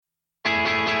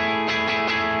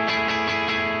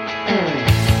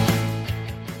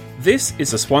This is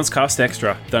the SwansCast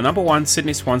Extra, the number one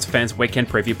Sydney Swans fans weekend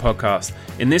preview podcast.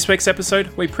 In this week's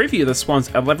episode, we preview the Swans'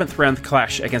 11th round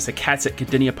clash against the Cats at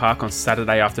Kardinia Park on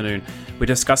Saturday afternoon. We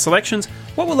discuss selections,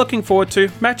 what we're looking forward to,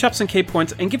 matchups and key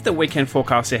points, and give the weekend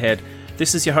forecast ahead.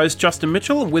 This is your host, Justin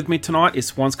Mitchell, and with me tonight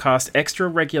is SwansCast Extra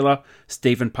regular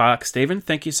Stephen Park. Stephen,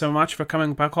 thank you so much for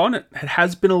coming back on. It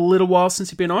has been a little while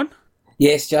since you've been on.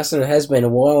 Yes, Justin, it has been a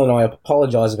while, and I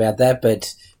apologise about that,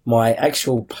 but my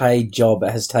actual paid job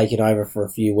has taken over for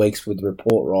a few weeks with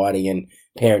report writing and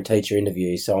parent-teacher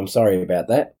interviews, so I'm sorry about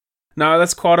that. No,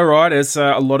 that's quite all right. As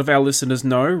a lot of our listeners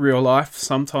know, real life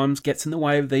sometimes gets in the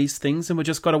way of these things, and we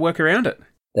just got to work around it.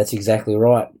 That's exactly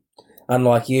right.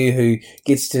 Unlike you, who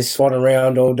gets to swan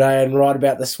around all day and write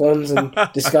about the Swans and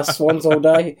discuss Swans all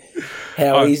day,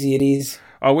 how easy it is.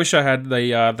 I wish I had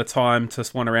the time to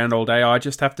swan around all day. I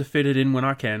just have to fit it in when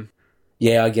I can.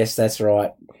 Yeah, I guess that's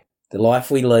right. The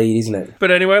life we lead, isn't it?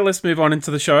 But anyway, let's move on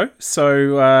into the show.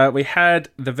 So we had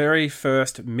the very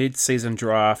first mid-season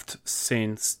draft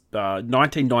since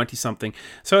 1990-something.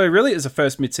 So it really is the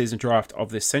first mid-season draft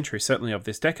of this century, certainly of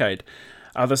this decade.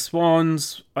 The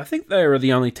Swans, I think they were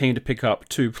the only team to pick up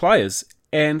two players,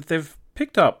 and they've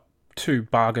picked up two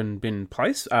bargain bin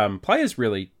players,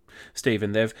 really,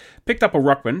 Stephen. They've picked up a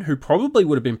ruckman who probably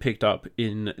would have been picked up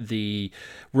in the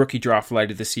rookie draft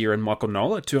later this year in Michael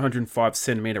Noll, a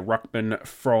 205cm ruckman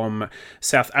from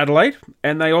South Adelaide.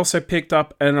 And they also picked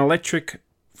up an electric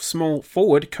small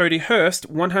forward, Cody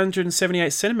Hurst,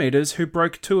 178cm, who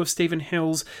broke two of Stephen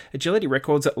Hill's agility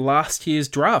records at last year's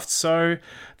draft. So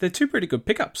they're two pretty good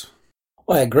pickups.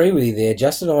 I agree with you there,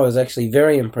 Justin. I was actually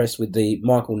very impressed with the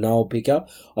Michael Noll pickup.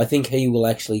 I think he will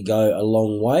actually go a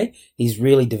long way. He's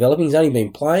really developing. He's only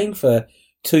been playing for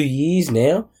 2 years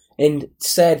now. And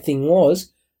sad thing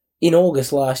was, in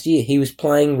August last year, he was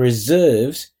playing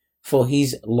reserves for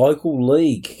his local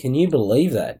league. Can you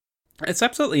believe that? It's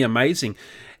absolutely amazing.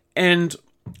 And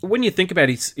when you think about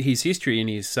his history and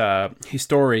his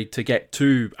story to get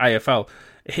to AFL,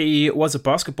 he was a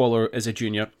basketballer as a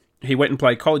junior. He went and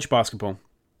played college basketball.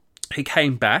 He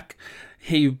came back.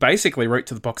 He basically wrote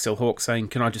to the Box Hill Hawks saying,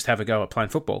 can I just have a go at playing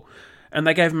football? And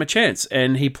they gave him a chance.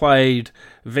 And he played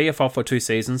VFL for 2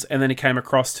 seasons. And then he came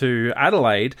across to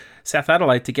Adelaide, South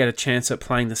Adelaide, to get a chance at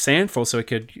playing the Sandful so he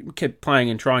could keep playing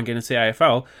and try and get into the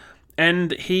AFL.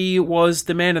 And he was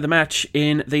the man of the match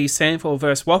in the Sandful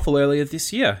versus Waffle earlier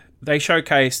this year. They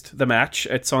showcased the match.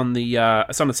 It's on the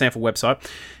Sandful website,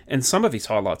 and some of his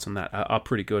highlights on that are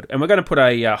pretty good. And we're going to put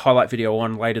a highlight video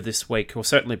on later this week, or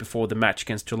certainly before the match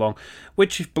against Geelong,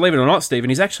 which, believe it or not,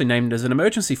 Stephen, he's actually named as an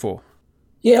emergency for.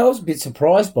 Yeah, I was a bit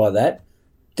surprised by that.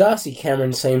 Darcy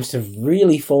Cameron seems to have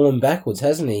really fallen backwards,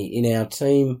 hasn't he, in our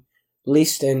team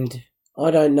list, and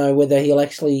I don't know whether he'll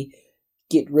actually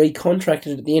get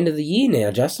recontracted at the end of the year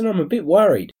now, Justin. I'm a bit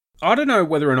worried. I don't know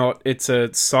whether or not it's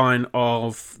a sign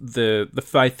of the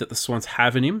faith that the Swans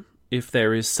have in him, if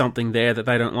there is something there that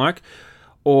they don't like,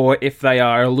 or if they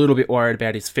are a little bit worried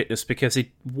about his fitness, because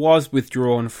he was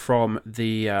withdrawn from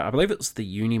the, I believe it was the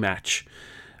uni match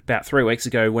about 3 weeks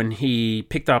ago when he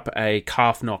picked up a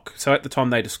calf knock. So at the time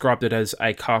they described it as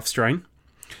a calf strain,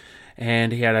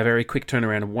 and he had a very quick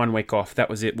turnaround of 1 week off.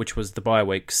 That was it, which was the bye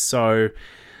week. So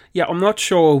yeah, I'm not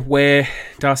sure where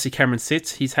Darcy Cameron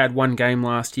sits. He's had one game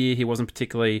last year. He wasn't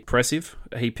particularly impressive.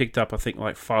 He picked up, I think,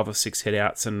 like 5 or 6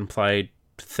 hit-outs and played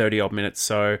 30-odd minutes.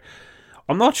 So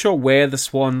I'm not sure where the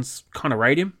Swans kind of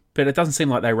rate him, but it doesn't seem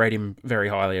like they rate him very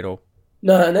highly at all.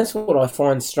 No, and that's what I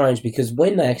find strange, because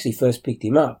when they actually first picked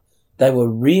him up, they were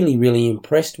really, really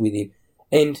impressed with him.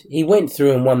 And he went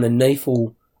through and won the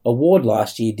NEFL award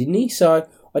last year, didn't he? So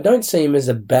I don't see him as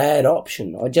a bad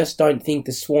option. I just don't think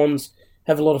the Swans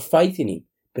have a lot of faith in him.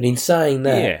 But in saying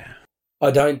that, yeah,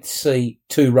 I don't see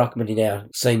two ruckmen in our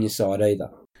senior side either.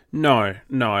 No,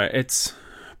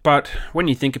 but when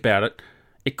you think about it,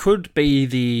 it could be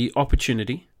the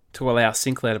opportunity to allow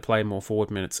Sinclair to play more forward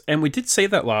minutes. And we did see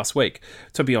that last week,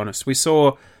 to be honest. We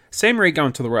saw Sam Reid go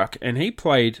into the ruck, and he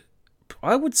played,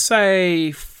 I would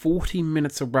say, 40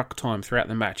 minutes of ruck time throughout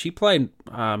the match. He played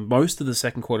most of the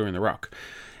second quarter in the ruck.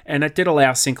 And it did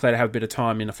allow Sinclair to have a bit of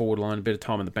time in the forward line, a bit of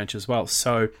time on the bench as well.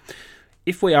 So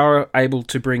if we are able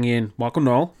to bring in Michael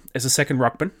Noll as a second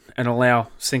ruckman and allow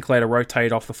Sinclair to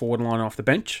rotate off the forward line off the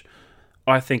bench,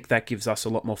 I think that gives us a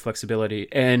lot more flexibility.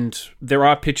 And there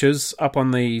are pictures up on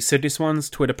the Sydney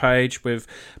Swans Twitter page. We've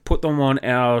put them on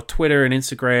our Twitter and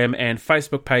Instagram and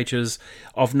Facebook pages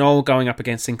of Noel going up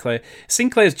against Sinclair.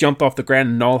 Sinclair's jumped off the ground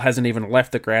and Noel hasn't even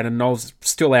left the ground, and Noel's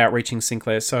still outreaching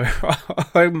Sinclair. So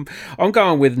I'm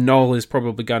going with Noel is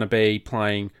probably going to be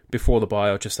playing before the bye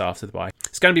or just after the bye.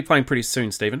 It's going to be playing pretty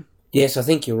soon, Stephen. Yes, I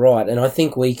think you're right, and I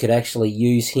think we could actually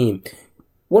use him.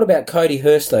 What about Cody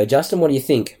Hurst, though? Justin, what do you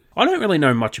think? I don't really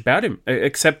know much about him,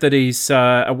 except that he's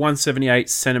a 178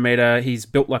 centimetre. He's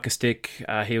built like a stick.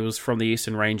 He was from the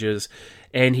Eastern Rangers,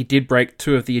 and he did break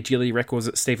 2 of the agility records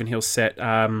that Stephen Hill set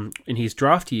in his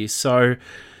draft year. So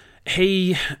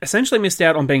he essentially missed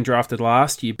out on being drafted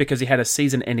last year because he had a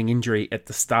season-ending injury at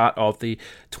the start of the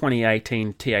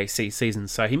 2018 TAC season.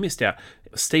 So he missed out.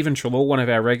 Stephen Trelaw, one of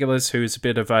our regulars, who's a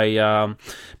bit of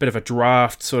a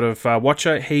draft sort of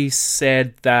watcher, he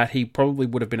said that he probably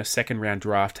would have been a second-round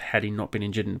draft had he not been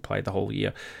injured and played the whole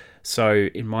year. So,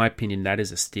 in my opinion, that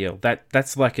is a steal.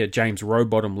 That's like a James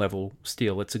Rowbottom level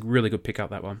steal. It's a really good pickup,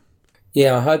 that one.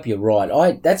 Yeah, I hope you're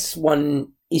right. That's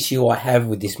one issue I have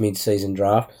with this mid-season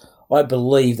draft. I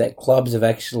believe that clubs have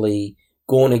actually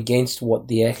gone against what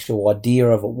the actual idea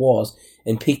of it was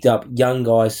and picked up young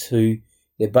guys who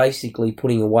they're basically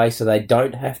putting away so they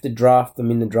don't have to draft them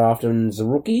in the draft as a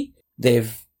rookie.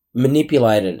 They've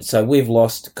manipulated it. So we've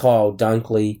lost Kyle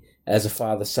Dunkley as a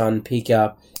father-son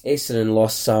pickup. Essendon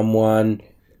lost someone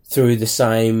through the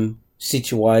same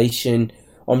situation.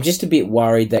 I'm just a bit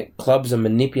worried that clubs are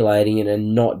manipulating it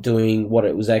and not doing what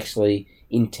it was actually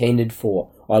intended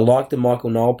for. I like the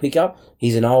Michael Knoll pickup.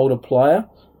 He's an older player.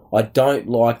 I don't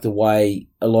like the way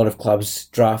a lot of clubs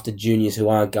drafted juniors who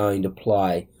aren't going to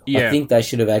play. Yeah. I think they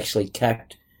should have actually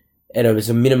capped it as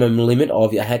a minimum limit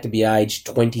of you had to be aged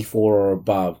 24 or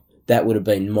above. That would have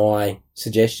been my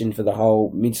suggestion for the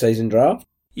whole mid-season draft.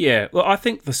 Yeah, well, I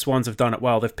think the Swans have done it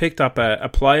well. They've picked up a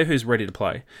player who's ready to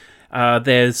play. I'm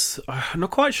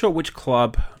not quite sure which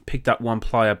club picked up one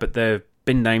player, but they've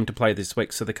been named to play this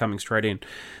week, so they're coming straight in.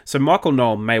 So Michael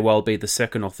Knoll may well be the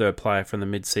second or third player from the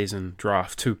mid-season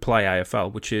draft to play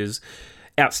AFL, which is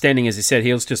outstanding. As he said,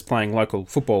 he was just playing local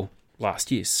football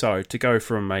last year. So to go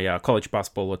from a college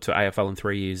basketballer to AFL in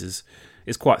 3 years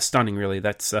is quite stunning, really.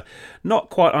 That's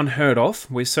not quite unheard of.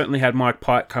 We certainly had Mike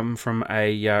Pike come from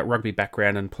a rugby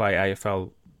background and play AFL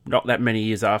not that many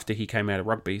years after he came out of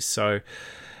rugby.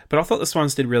 But I thought the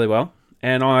Swans did really well.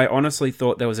 And I honestly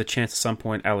thought there was a chance at some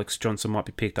point Alex Johnson might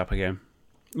be picked up again.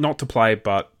 Not to play,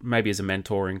 but maybe as a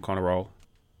mentoring kind of role.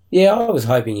 Yeah, I was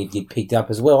hoping he'd get picked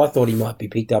up as well. I thought he might be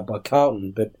picked up by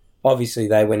Carlton, but obviously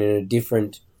they went in a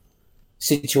different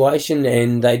situation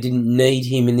and they didn't need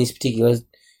him in this particular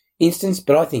instance,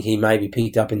 but I think he may be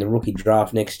picked up in the rookie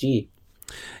draft next year.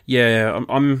 Yeah,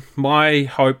 my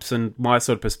hopes and my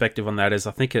sort of perspective on that is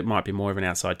I think it might be more of an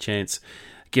outside chance,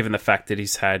 given the fact that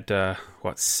he's had,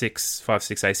 6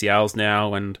 ACLs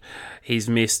now, and he's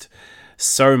missed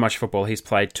so much football. He's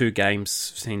played 2 games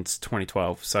since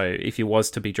 2012. So if he was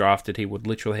to be drafted, he would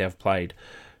literally have played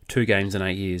 2 games in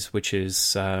 8 years, which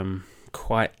is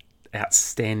quite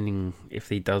outstanding if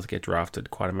he does get drafted.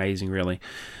 Quite amazing, really.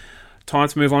 Time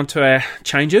to move on to our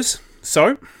changes.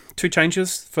 So, 2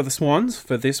 changes for the Swans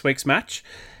for this week's match.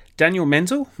 Daniel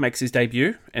Menzel makes his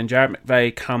debut, and Jarrett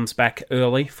McVeigh comes back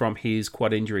early from his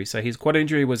quad injury. So his quad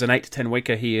injury was an 8 to 10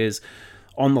 weeker. He is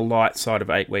on the light side of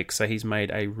 8 weeks, so he's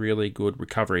made a really good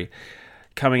recovery.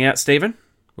 Coming out, Stephen,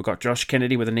 we've got Josh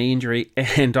Kennedy with a knee injury,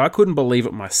 and I couldn't believe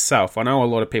it myself. I know a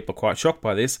lot of people are quite shocked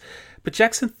by this, but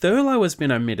Jackson Thurlow has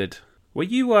been omitted. Were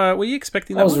you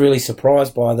expecting that? I was really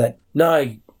surprised by that.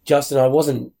 No, Justin, I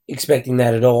wasn't expecting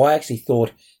that at all. I actually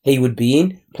thought he would be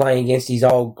in, playing against his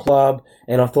old club,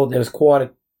 and I thought there was quite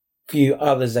a few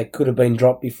others that could have been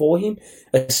dropped before him,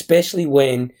 especially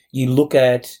when you look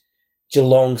at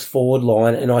Geelong's forward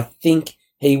line, and I think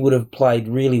he would have played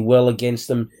really well against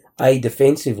them,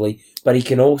 defensively, but he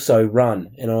can also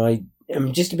run, and I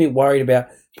am just a bit worried about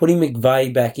putting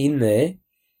McVeigh back in there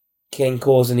can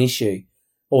cause an issue.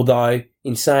 Although,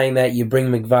 in saying that, you bring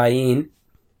McVeigh in,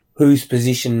 whose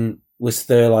position was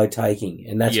Thurlow taking?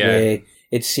 And that's where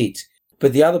it sits.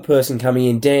 But the other person coming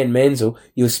in, Dan Menzel,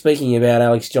 you were speaking about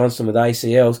Alex Johnson with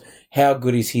ACLs. How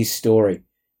good is his story?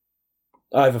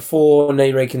 Over 4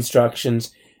 knee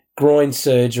reconstructions, groin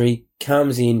surgery,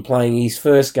 comes in playing his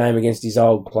first game against his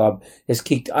old club, has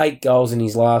kicked 8 goals in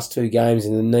his last 2 games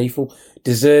in the NEFL,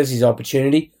 deserves his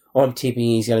opportunity. I'm tipping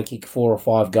he's going to kick 4 or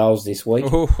 5 goals this week.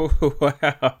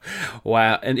 Oh,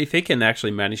 wow. And if he can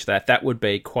actually manage that, that would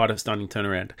be quite a stunning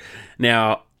turnaround.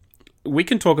 Now, we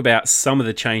can talk about some of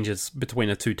the changes between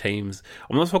the 2 teams.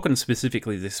 I'm not talking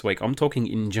specifically this week. I'm talking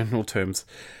in general terms.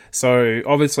 So,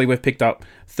 obviously, we've picked up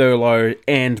Thurlow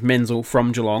and Menzel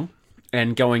from Geelong,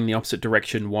 and going the opposite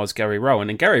direction was Gary Rowan.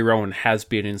 And Gary Rowan has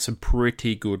been in some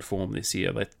pretty good form this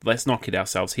year. Let's not kid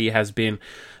ourselves. He has been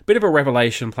a bit of a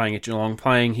revelation playing at Geelong,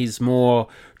 playing his more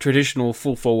traditional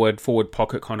full forward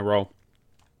pocket kind of role.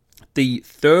 The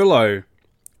Thurlow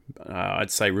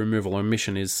I'd say removal or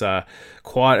omission is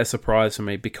quite a surprise for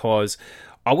me, because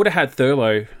I would have had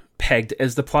Thurlow pegged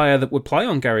as the player that would play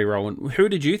on Gary Rowan. Who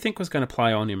did you think was going to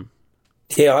play on him?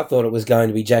 Yeah, I thought it was going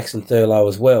to be Jackson Thurlow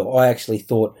as well. I actually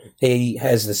thought he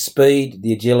has the speed,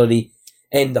 the agility,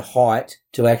 and the height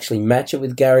to actually match it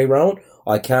with Gary Rowan.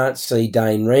 I can't see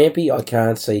Dane Rampy. I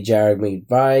can't see Jared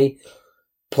McVeigh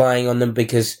playing on them,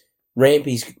 because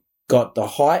Rampy's got the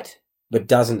height but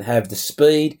doesn't have the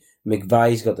speed.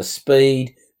 McVeigh's got the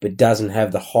speed but doesn't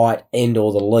have the height and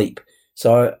or the leap.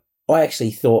 So I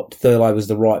actually thought Thurlow was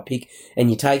the right pick. And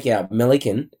you take out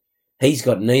Milliken, he's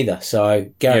got neither. So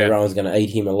Gary Rowan's going to eat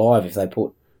him alive if they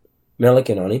put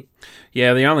Milliken on him.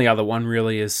 Yeah, the only other one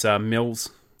really is Mills.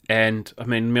 And, I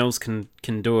mean, Mills can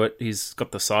do it. He's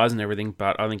got the size and everything,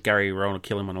 but I think Gary Rowan will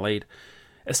kill him on a lead.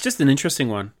 It's just an interesting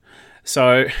one.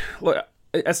 So, look,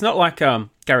 it's not like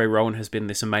Gary Rowan has been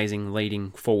this amazing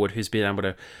leading forward who's been able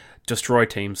to destroy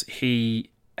teams. He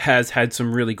has had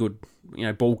some really good,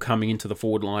 ball coming into the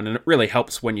forward line, and it really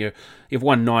helps when you've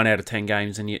won 9 out of 10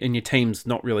 games and your team's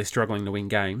not really struggling to win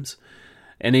games.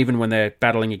 And even when they're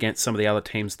battling against some of the other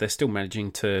teams, they're still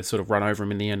managing to sort of run over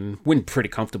them in the end and win pretty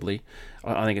comfortably,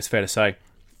 I think it's fair to say.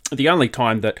 The only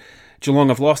time that Geelong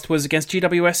have lost was against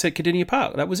GWS at Kardinia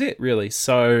Park. That was it, really.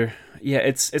 So, yeah,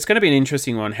 it's going to be an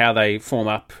interesting one how they form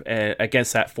up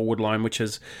against that forward line, which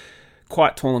is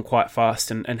quite tall and quite fast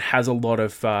and has a lot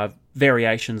of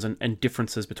variations and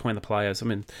differences between the players. I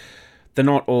mean, they're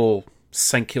not all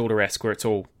St Kilda-esque where it's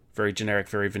all very generic,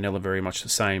 very vanilla, very much the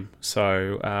same.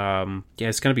 So,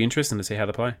 it's going to be interesting to see how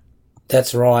they play.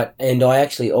 That's right. And I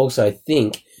actually also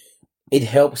think it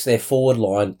helps their forward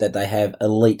line that they have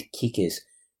elite kickers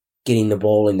getting the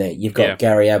ball in there. You've got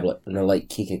Gary Ablett, an elite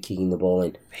kicker, kicking the ball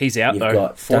in. He's out, You've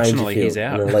got fortunately, he's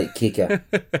out. An elite kicker.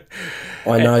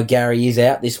 I know Gary is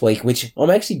out this week, which I'm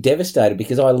actually devastated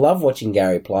because I love watching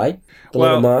Gary play, the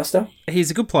little master.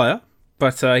 He's a good player,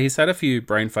 but he's had a few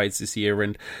brain fades this year.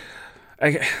 And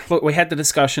look, we had the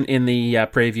discussion in the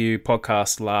preview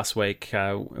podcast last week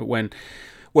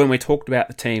when we talked about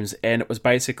the teams, and it was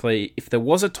basically, if there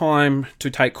was a time to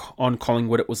take on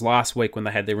Collingwood, it was last week when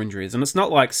they had their injuries. And it's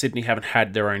not like Sydney haven't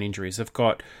had their own injuries. They've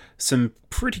got some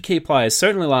pretty key players,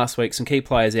 certainly last week, some key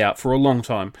players out for a long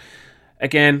time.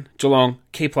 Again, Geelong,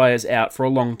 key players out for a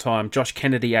long time. Josh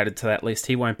Kennedy added to that list.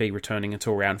 He won't be returning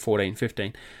until around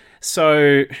 14-15.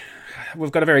 So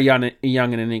we've got a very young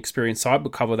and inexperienced side.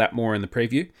 We'll cover that more in the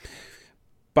preview.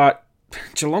 But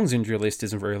Geelong's injury list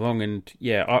isn't very long, and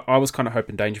I was kind of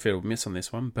hoping Dangerfield would miss on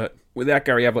this one, but without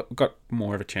Gary Ablett, we've got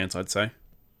more of a chance, I'd say.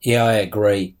 Yeah, I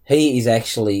agree. He is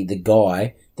actually the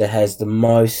guy that has the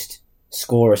most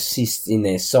score assists in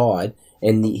their side,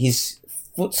 and his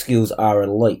foot skills are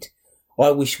elite.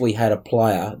 I wish we had a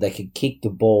player that could kick the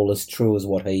ball as true as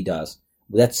what he does.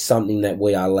 That's something that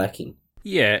we are lacking.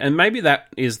 Yeah, and maybe that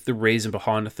is the reason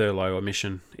behind the Thurlow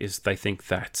omission, is they think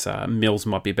that Mills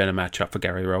might be a better matchup for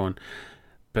Gary Rowan.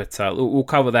 But we'll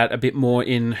cover that a bit more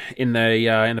in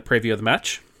the preview of the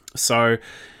match. So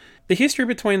the history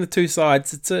between the two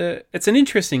sides, it's an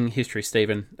interesting history,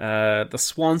 Stephen. The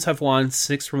Swans have won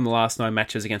 6 from the last 9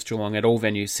 matches against Geelong at all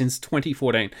venues since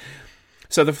 2014.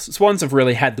 So the Swans have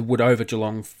really had the wood over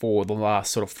Geelong for the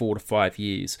last sort of 4 to 5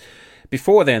 years.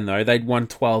 Before then, though, they'd won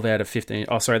 12 out of 15.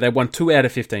 Oh, sorry, they won 2 out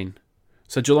of 15.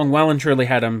 So Geelong well and truly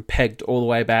had them pegged all the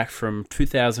way back from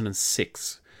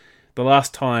 2006. The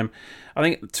last time, I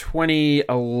think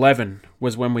 2011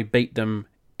 was when we beat them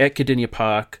at Kardinia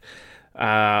Park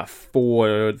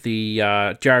for the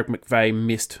Jared McVeigh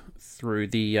missed through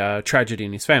the tragedy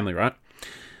in his family, right?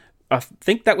 I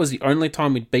think that was the only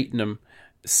time we'd beaten them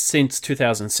since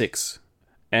 2006.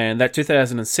 And that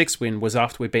 2006 win was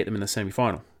after we beat them in the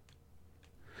semi-final.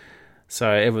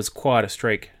 So it was quite a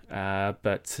streak,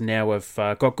 but now we've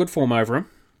got good form over them,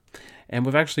 and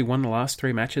we've actually won the last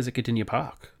 3 matches at Kardinia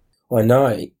Park. I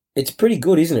know. It's pretty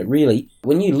good, isn't it, really?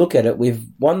 When you look at it, we've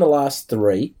won the last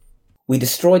 3. We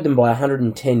destroyed them by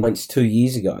 110 points 2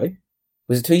 years ago.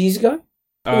 Was it 2 years ago?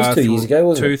 It was 2 years ago,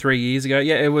 wasn't it? 3 years ago.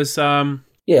 Yeah, it was...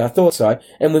 Yeah, I thought so.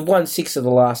 And we've won 6 of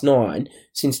the last 9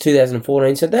 since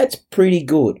 2014, so that's pretty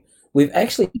good. We've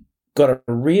actually got a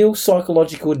real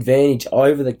psychological advantage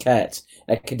over the Cats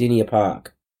at Kardinia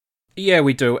Park. Yeah,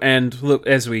 we do. And look,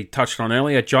 as we touched on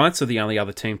earlier, Giants are the only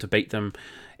other team to beat them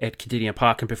at Kardinia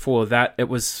Park. And before that, it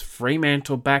was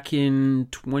Fremantle back in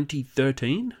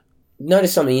 2013.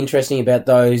 Notice something interesting about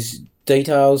those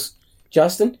details,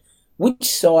 Justin. Which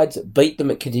sides beat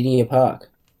them at Kardinia Park?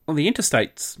 Well, the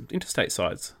interstate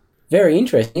sides. Very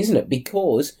interesting, isn't it?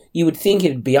 Because you would think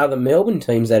it'd be other Melbourne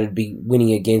teams that would be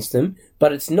winning against them,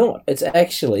 but it's not. It's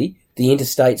actually the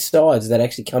interstate sides that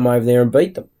actually come over there and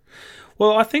beat them.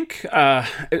 Well, I think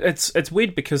it's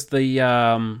weird because the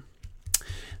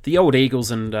old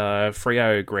Eagles and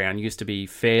Freo ground used to be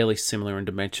fairly similar in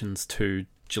dimensions to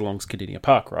Geelong's Kardinia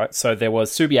Park, right? So there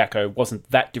was Subiaco wasn't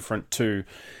that different to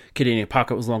Kardinia Park.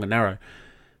 It was long and narrow,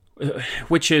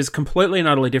 which is completely and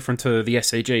utterly different to the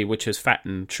SCG, which is fat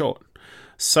and short.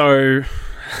 So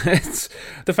it's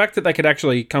the fact that they could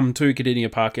actually come to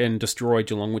Kardinia Park and destroy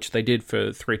Geelong, which they did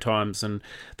for 3 times, and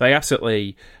they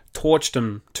absolutely torched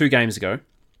them 2 games ago,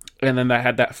 and then they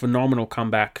had that phenomenal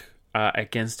comeback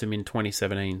against them in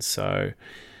 2017. So,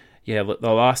 yeah,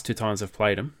 the last 2 times I've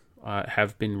played them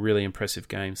have been really impressive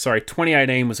games. Sorry,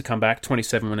 2018 was a comeback.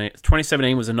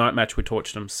 2017 was a night match. We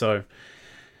torched them. So,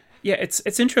 yeah,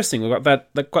 it's interesting. We've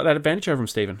got that advantage over them,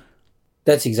 Stephen.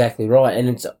 That's exactly right, and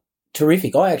it's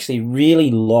terrific. I actually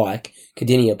really like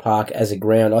Kardinia Park as a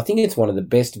ground. I think it's one of the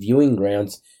best viewing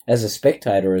grounds as a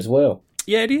spectator as well.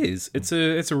 Yeah, it is. It's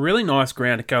a really nice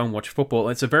ground to go and watch football.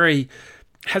 Has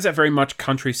that very much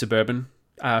country suburban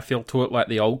feel to it, like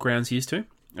the old grounds used to.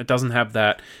 It doesn't have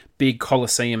that big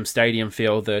Coliseum stadium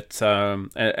feel that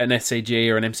an SCG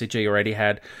or an MCG already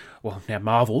had. Well, now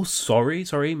Marvel.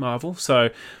 Sorry, Marvel. So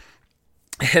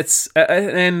it's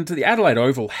and the Adelaide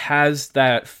Oval has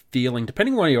that feeling.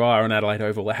 Depending on where you are on Adelaide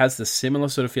Oval, it has the similar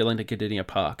sort of feeling to Kardinia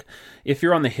Park. If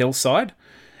you're on the hillside,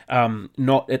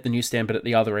 not at the newsstand, but at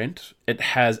the other end, it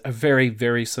has a very,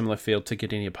 very similar feel to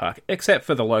Kardinia Park, except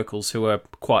for the locals who are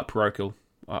quite parochial,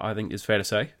 I think is fair to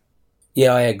say.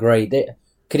 Yeah, I agree.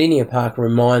 Kardinia Park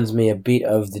reminds me a bit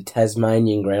of the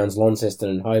Tasmanian grounds, Launceston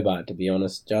and Hobart, to be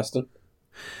honest, Justin.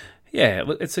 Yeah,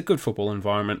 it's a good football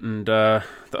environment, and I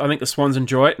think the Swans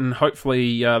enjoy it, and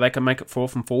hopefully they can make it 4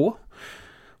 from 4,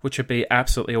 which would be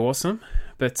absolutely awesome.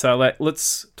 But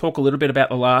let's talk a little bit about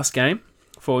the last game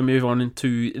before we move on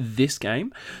into this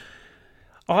game.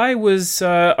 I was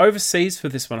overseas for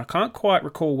this one. I can't quite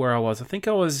recall where I was. I think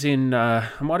I was I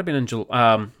might have been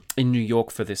in New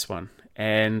York for this one.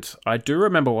 And I do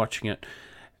remember watching it,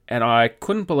 and I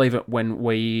couldn't believe it when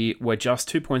we were just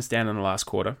 2 points down in the last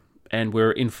quarter, and we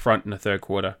were in front in the third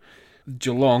quarter.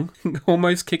 Geelong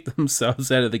almost kicked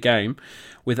themselves out of the game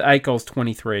with 8 goals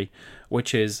 23,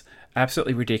 which is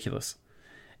absolutely ridiculous.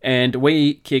 And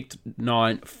we kicked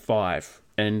 9-5,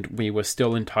 and we were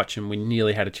still in touch, and we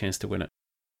nearly had a chance to win it.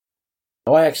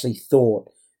 I actually thought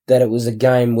that it was a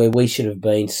game where we should have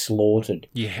been slaughtered.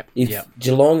 Yeah. If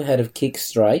Geelong had have kicked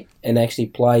straight and actually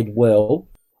played well,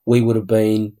 we would have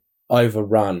been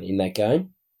overrun in that game.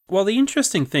 Well, the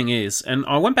interesting thing is, and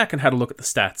I went back and had a look at the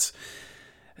stats,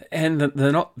 and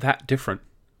they're not that different.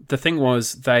 The thing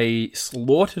was, they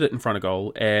slaughtered it in front of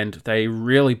goal, and they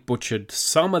really butchered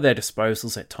some of their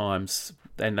disposals at times,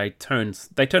 and they turned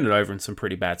it over in some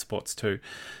pretty bad spots too.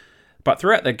 But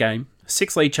throughout that game,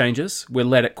 6 lead changes, we're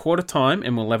led at quarter time,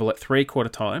 and we're level at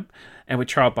 3/4 time, and we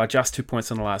trailed by just 2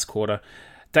 points in the last quarter.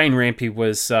 Dane Rampy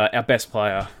was our best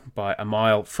player by a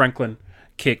mile. Franklin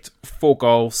kicked 4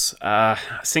 goals.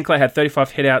 Sinclair had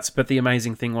 35 hitouts, but the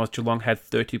amazing thing was Geelong had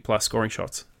 30-plus scoring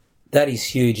shots. That is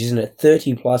huge, isn't it?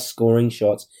 30-plus scoring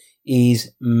shots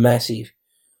is massive.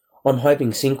 I'm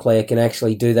hoping Sinclair can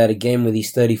actually do that again with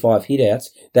his 35 hitouts.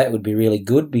 That would be really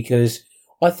good because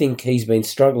I think he's been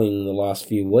struggling in the last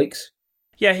few weeks.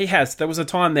 Yeah, he has. There was a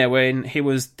time there when he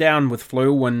was down with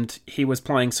flu and he was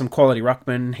playing some quality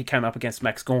ruckman. He came up against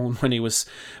Max Gawn when he was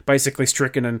basically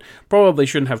stricken and probably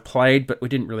shouldn't have played, but we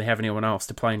didn't really have anyone else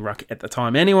to play in ruck at the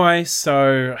time anyway.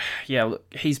 So, yeah,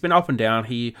 look, he's been up and down.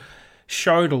 He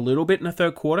showed a little bit in the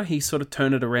third quarter. He sort of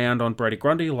turned it around on Brody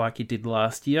Grundy like he did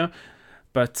last year.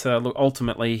 But look,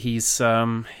 ultimately, he's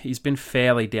been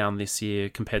fairly down this year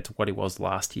compared to what he was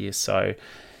last year. So,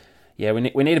 yeah,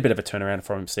 we need a bit of a turnaround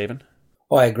from him, Stephen.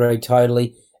 I agree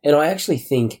totally. And I actually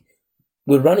think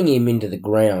we're running him into the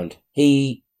ground.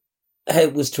 He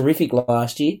was terrific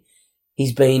last year.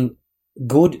 He's been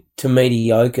good to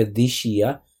mediocre this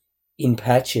year in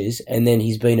patches, and then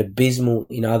he's been abysmal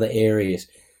in other areas.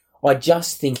 I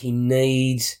just think he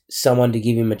needs someone to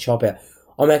give him a chop out.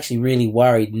 I'm actually really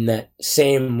worried in that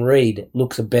Sam Reid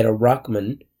looks a better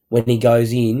ruckman when he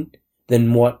goes in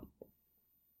than what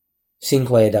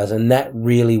Sinclair does, and that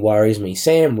really worries me.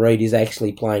 Sam Reid is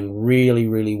actually playing really,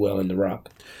 really well in the ruck.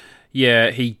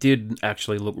 Yeah, he did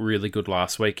actually look really good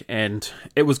last week, and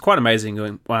it was quite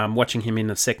amazing watching him in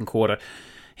the second quarter.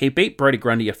 He beat Brody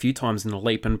Grundy a few times in the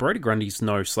leap, and Brody Grundy's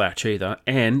no slouch either,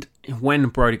 and when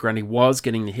Brody Grundy was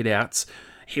getting the hit-outs,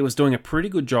 he was doing a pretty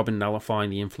good job in nullifying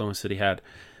the influence that he had,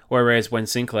 whereas when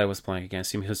Sinclair was playing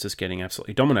against him, he was just getting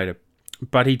absolutely dominated.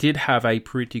 But he did have a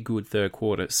pretty good third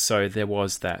quarter, so there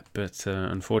was that. But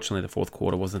unfortunately, the fourth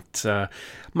quarter wasn't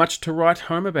much to write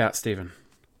home about, Stephen.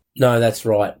 No, that's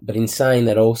right. But in saying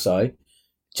that also,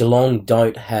 Geelong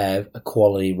don't have a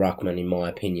quality ruckman, in my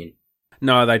opinion.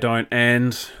 No, they don't.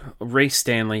 And Reece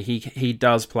Stanley, he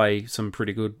does play some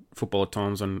pretty good football at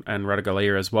times, and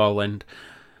Radigalia as well. And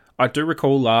I do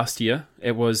recall last year,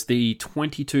 it was the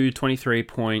 22-23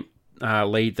 point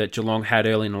lead that Geelong had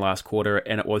early in the last quarter,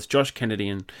 and it was Josh Kennedy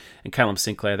and Callum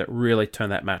Sinclair that really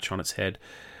turned that match on its head.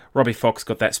 Robbie Fox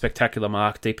got that spectacular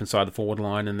mark deep inside the forward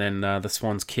line, and then the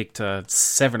Swans kicked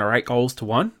 7 or 8 goals to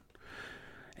 1.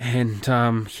 And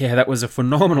that was a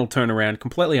phenomenal turnaround,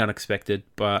 completely unexpected,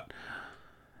 but...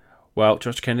 Well,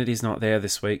 Josh Kennedy's not there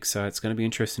this week, so it's going to be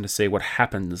interesting to see what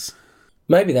happens.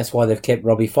 Maybe that's why they've kept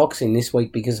Robbie Fox in this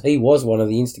week, because he was one of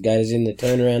the instigators in the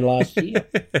turnaround last year.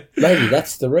 Maybe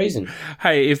that's the reason.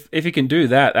 Hey, if he can do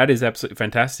that, that is absolutely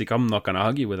fantastic. I'm not going to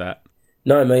argue with that.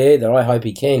 No, me either. I hope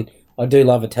he can. I do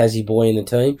love a Tassie boy in the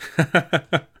team.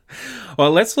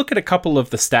 Well, let's look at a couple of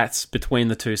the stats between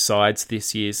the two sides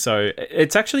this year. So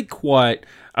it's actually quite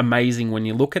amazing when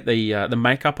you look at the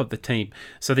makeup of the team.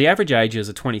 So the average ages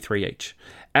are 23 each.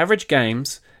 Average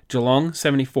games, Geelong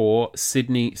 74,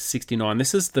 Sydney 69.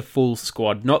 This is the full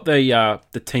squad, not the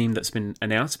team that's been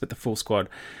announced, but the full squad.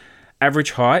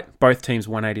 Average height, both teams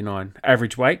 189.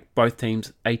 Average weight, both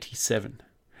teams 87.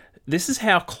 This is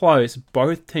how close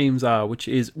both teams are, which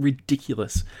is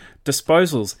ridiculous.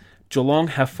 Disposals, Geelong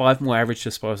have 5 more average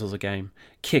disposals a game.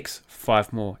 Kicks,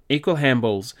 5 more. Equal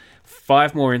handballs,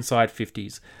 5 more inside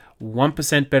 50s.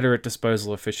 1% better at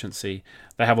disposal efficiency.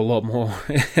 They have a lot more.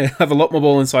 Have a lot more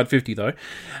ball inside 50 though.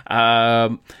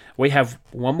 We have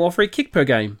 1 more free kick per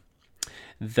game.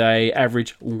 They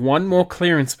average 1 more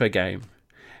clearance per game.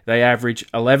 They average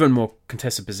 11 more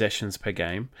contested possessions per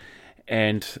game.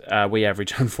 And we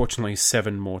average, unfortunately,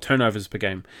 7 more turnovers per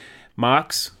game.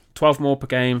 Marks, 12 more per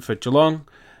game for Geelong.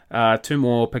 2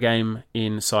 more per game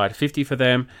inside 50 for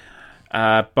them.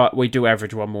 But we do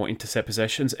average 1 more intercept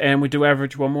possessions, and we do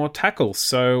average 1 more tackles.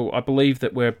 So I believe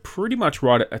that we're pretty much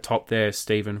right at the top there,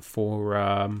 Stephen,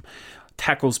 for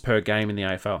tackles per game in the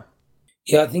AFL.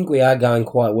 Yeah, I think we are going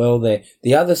quite well there.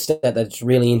 The other stat that's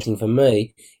really interesting for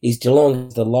me is Geelong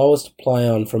has the lowest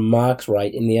play-on from marks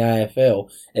rate in the AFL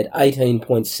at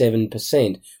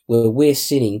 18.7%, where we're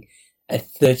sitting at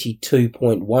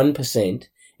 32.1%.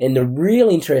 And the real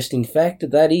interesting fact of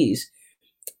that is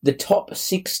the top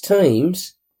 6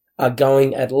 teams are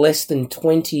going at less than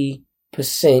 20%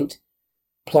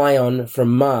 play-on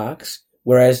from marks,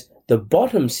 whereas the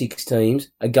bottom 6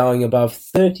 teams are going above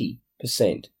 30%.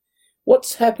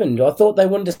 What's happened? I thought they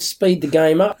wanted to speed the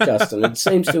game up, Justin. It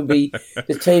seems to be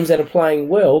the teams that are playing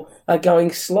well are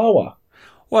going slower.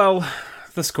 Well,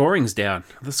 the scoring's down.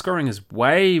 The scoring is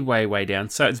way, way, way down.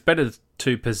 So it's better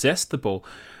to possess the ball.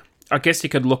 I guess you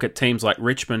could look at teams like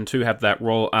Richmond who have that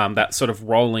that sort of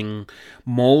rolling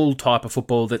maul type of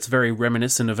football that's very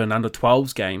reminiscent of an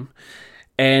under-12s game.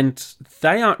 And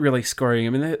they aren't really scoring. I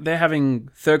mean, they're having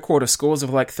third quarter scores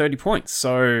of like 30 points.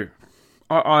 So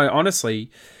I honestly,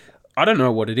 I don't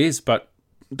know what it is, but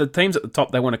the teams at the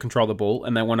top, they want to control the ball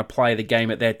and they want to play the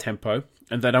game at their tempo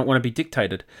and they don't want to be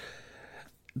dictated.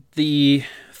 The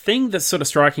thing that's sort of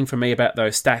striking for me about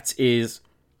those stats is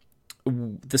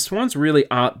the Swans really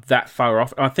aren't that far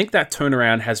off. I think that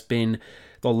turnaround has been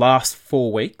the last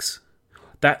 4 weeks.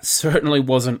 That certainly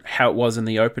wasn't how it was in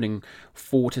the opening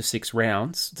 4 to 6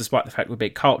 rounds, despite the fact we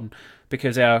beat Carlton,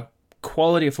 because our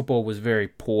quality of football was very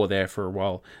poor there for a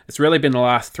while. It's really been the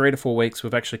last 3 to 4 weeks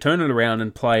we've actually turned it around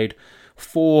and played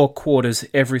 4 quarters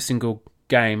every single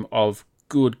game of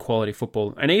good quality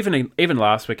football. And even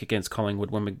last week against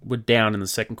Collingwood, when we were down in the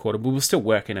second quarter, we were still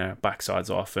working our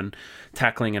backsides off and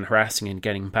tackling and harassing and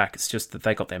getting back. It's just that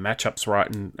they got their matchups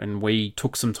right and we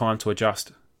took some time to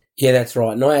adjust. Yeah, that's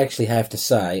right. And I actually have to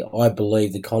say, I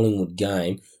believe the Collingwood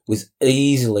game was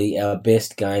easily our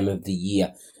best game of the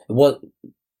year. It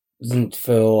wasn't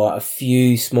for a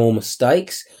few small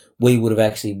mistakes, we would have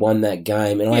actually won that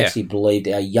game. And I actually believed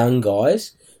our young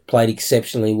guys played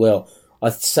exceptionally well.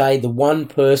 I'd say the one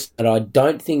person that I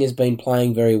don't think has been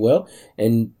playing very well,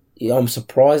 and I'm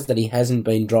surprised that he hasn't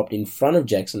been dropped in front of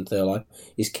Jackson Thurlow,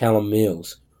 is Callum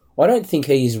Mills. I don't think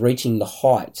he is reaching the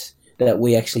heights that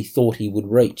we actually thought he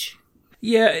would reach.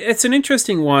 Yeah, it's an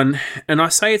interesting one, and I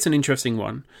say it's an interesting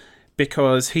one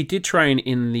because he did train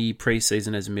in the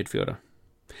preseason as a midfielder.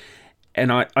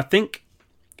 And I think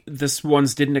the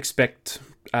Swans didn't expect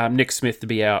Nick Smith to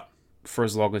be out for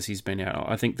as long as he's been out.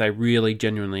 I think they really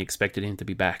genuinely expected him to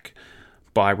be back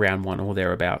by round 1 or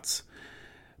thereabouts.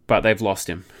 But they've lost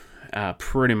him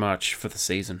pretty much for the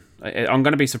season. I'm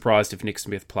going to be surprised if Nick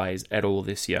Smith plays at all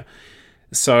this year.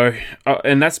 So,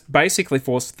 and that's basically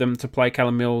forced them to play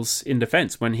Callum Mills in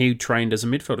defence when he trained as a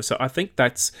midfielder. So I think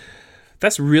that's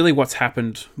that's really what's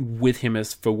happened with him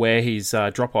as for where his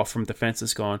drop-off from defence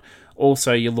has gone.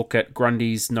 Also, you look at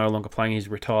Grundy's no longer playing, he's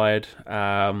retired.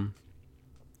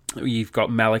 You've got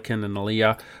Malikan and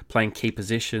Aliyah playing key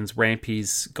positions.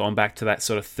 Rampy's gone back to that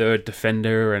sort of third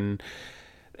defender, and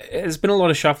there's been a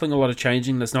lot of shuffling, a lot of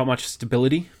changing. There's not much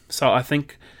stability. So I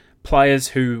think players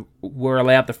who were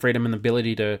allowed the freedom and the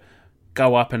ability to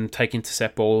go up and take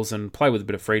intercept balls and play with a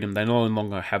bit of freedom, they no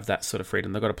longer have that sort of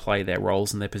freedom. They've got to play their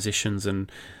roles and their positions and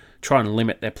try and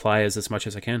limit their players as much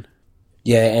as they can.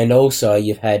 Yeah, and also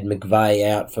you've had McVeigh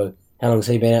out for, how long has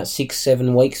he been out?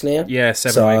 6-7 weeks now? Yeah,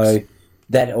 7 weeks.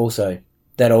 So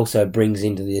that also brings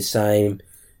into the same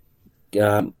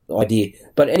idea.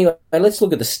 But anyway, let's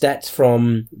look at the stats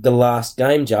from the last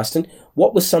game, Justin.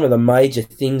 What were some of the major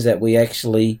things that we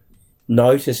actually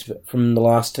noticed from the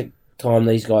last time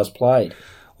these guys played?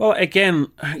 Well, again,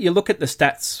 you look at the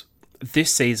stats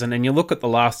this season and you look at the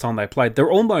last time they played,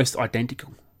 they're almost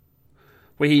identical.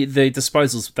 The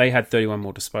disposals, they had 31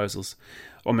 more disposals.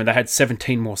 I mean, they had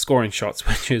 17 more scoring shots,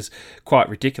 which is quite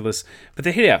ridiculous. But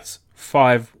the hitouts,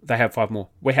 they had 5 more.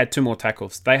 We had 2 more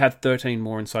tackles. They had 13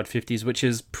 more inside 50s, which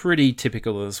is pretty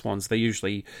typical of the Swans. They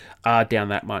usually are down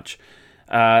that much.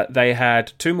 They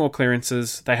had 2 more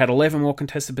clearances. They had 11 more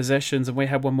contested possessions, and we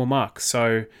had 1 more mark.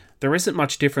 So there isn't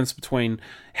much difference between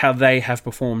how they have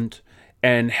performed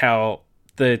and how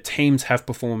the teams have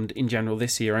performed in general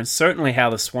this year, and certainly how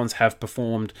the Swans have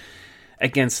performed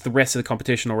against the rest of the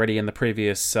competition already in the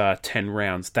previous 10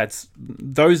 rounds.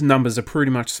 Those numbers are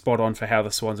pretty much spot on for how the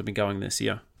Swans have been going this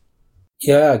year.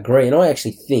 Yeah, I agree, and I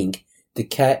actually think the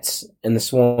Cats and the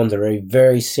Swans are very,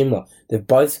 very similar. They've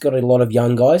both got a lot of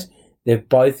young guys. They've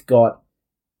both got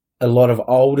a lot of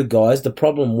older guys. The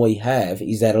problem we have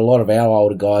is that a lot of our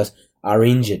older guys are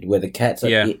injured, where the Cats'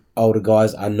 older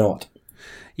guys are not.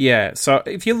 Yeah, so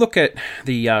if you look at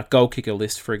the goal kicker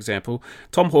list, for example,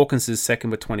 Tom Hawkins is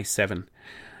second with 27.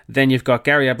 Then you've got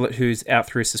Gary Ablett, who's out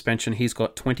through suspension. He's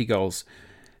got 20 goals.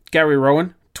 Gary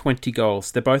Rowan, 20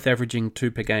 goals. They're both averaging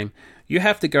 2 per game. You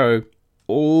have to go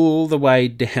all the way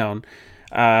down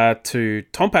to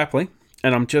Tom Papley,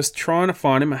 and I'm just trying to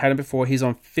find him. I had him before. He's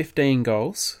on 15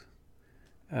 goals.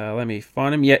 Let me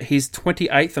find him. Yeah, he's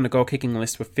 28th on the goal-kicking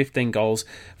list with 15 goals.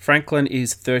 Franklin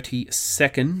is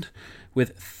 32nd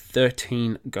with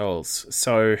 13 goals.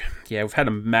 So, yeah, we've had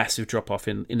a massive drop-off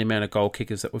in the amount of goal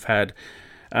kickers that we've had.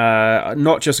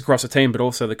 Not just across the team, but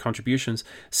also the contributions.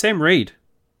 Sam Reid,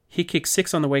 he kicked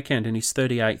 6 on the weekend, and he's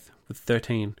 38th with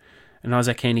 13. And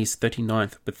Isaac Heaney's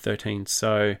 39th with 13.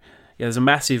 So, yeah, there's a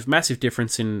massive, massive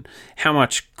difference in how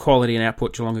much quality and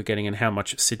output Geelong are getting and how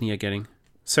much Sydney are getting.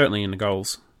 Certainly in the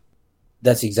goals.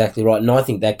 That's exactly right. And I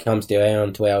think that comes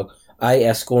down to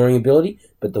our scoring ability,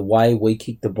 but the way we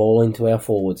kick the ball into our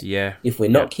forwards. Yeah. If we're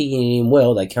not kicking it in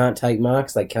well, they can't take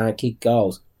marks, they can't kick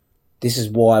goals. This is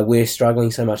why we're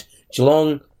struggling so much.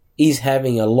 Geelong is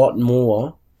having a lot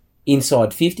more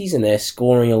inside 50s, and they're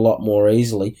scoring a lot more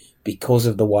easily because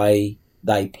of the way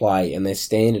they play and their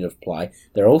standard of play.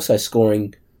 They're also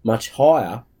scoring much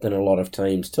higher than a lot of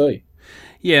teams too.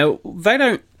 Yeah, they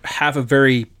don't have a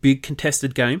very big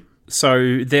contested game.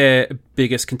 So their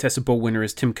biggest contested ball winner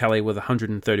is Tim Kelly with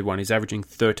 131. He's averaging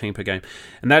 13 per game.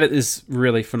 And that is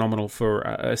really phenomenal for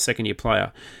a second-year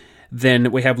player.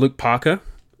 Then we have Luke Parker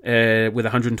with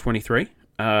 123.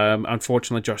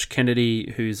 Unfortunately, Josh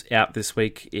Kennedy, who's out this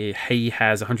week, he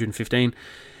has 115.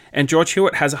 And George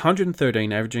Hewitt has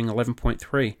 113, averaging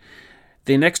 11.3.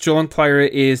 The next Geelong player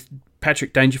is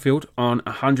Patrick Dangerfield on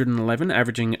 111,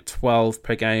 averaging 12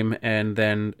 per game, and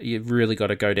then you've really got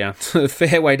to go down to a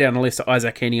fair way down the list to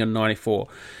Isaac Heaney on 94.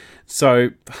 So,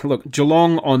 look,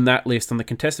 Geelong on that list, on the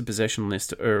contested possession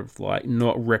list, are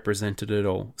not represented at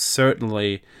all.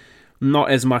 Certainly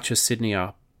not as much as Sydney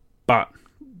are, but,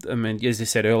 I mean, as you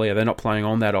said earlier, they're not playing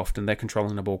on that often. They're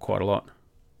controlling the ball quite a lot.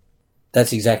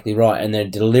 That's exactly right, and they're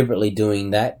deliberately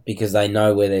doing that because they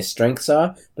know where their strengths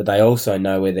are, but they also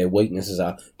know where their weaknesses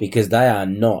are, because they are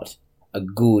not a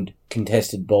good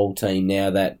contested ball team now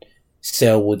that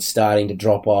Selwood's starting to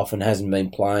drop off and hasn't been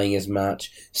playing as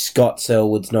much. Scott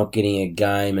Selwood's not getting a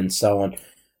game and so on.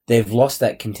 They've lost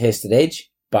that contested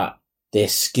edge, but their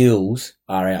skills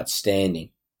are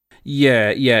outstanding. Yeah,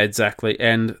 exactly.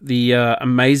 And the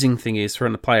amazing thing is, for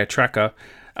the player tracker,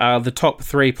 the top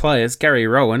 3 players, Gary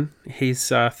Rowan, he's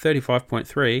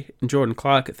 35.3, and Jordan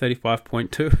Clark at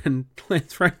 35.2, and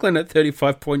Lance Franklin at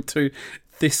 35.2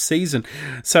 this season.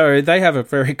 So they have a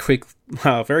very quick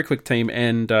team,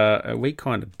 and we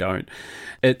kind of don't.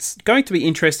 It's going to be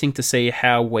interesting to see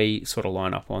how we sort of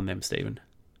line up on them, Stephen.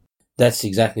 That's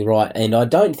exactly right, and I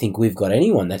don't think we've got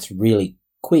anyone that's really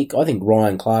quick. I think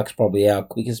Ryan Clark's probably our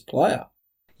quickest player.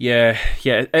 Yeah,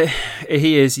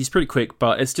 he is. He's pretty quick,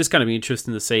 but it's just going to be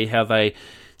interesting to see how they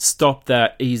stop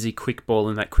that easy quick ball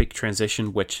and that quick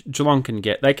transition, which Geelong can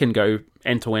get. They can go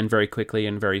end-to-end very quickly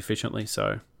and very efficiently,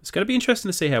 so it's going to be interesting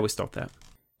to see how we stop that.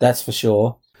 That's for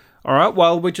sure. All right,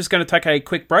 well, we're just going to take a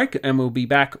quick break, and we'll be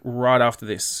back right after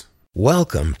this.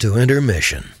 Welcome to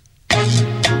Intermission.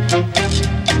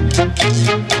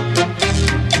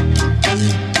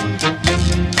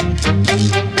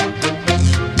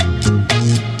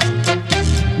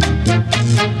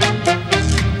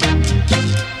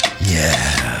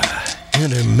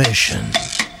 Intermission.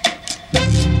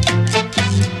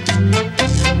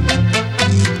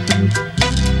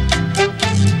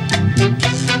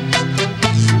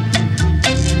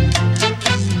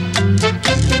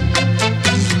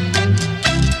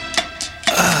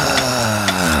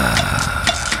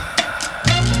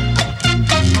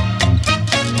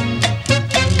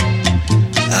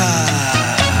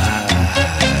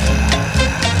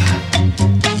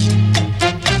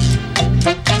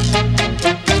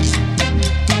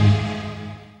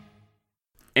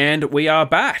 And we are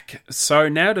back. So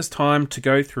now it is time to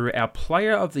go through our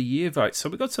Player of the Year votes. So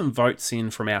we got some votes in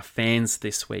from our fans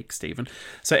this week, Stephen.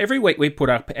 So every week we put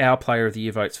up our Player of the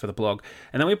Year votes for the blog,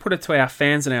 and then we put it to our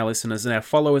fans and our listeners and our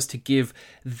followers to give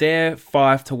their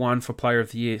 5-1 for Player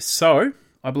of the Year. So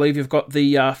I believe you've got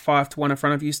the 5-1 in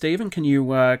front of you, Stephen. Can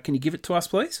you give it to us,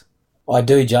 please? I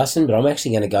do, Justin, but I'm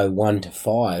actually going to go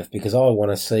 1-5 because I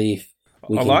want to see if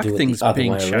we can do it the other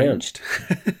way changed.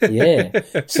 Yeah.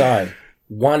 So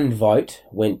 1 vote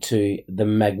went to the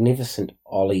magnificent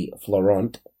Ollie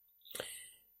Florent.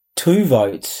 2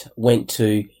 votes went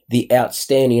to the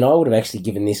outstanding, and I would have actually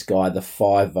given this guy the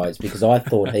 5 votes because I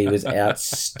thought he was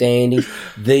outstanding.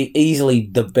 Easily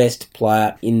the best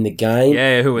player in the game.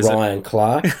 Yeah, who was Ryan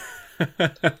Clark.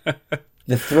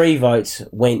 The 3 votes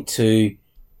went to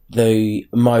the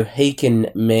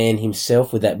Mohican man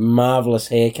himself with that marvellous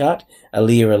haircut,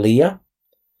 Alia.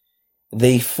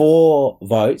 The 4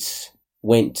 votes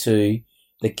went to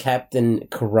the captain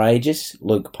courageous,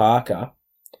 Luke Parker,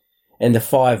 and the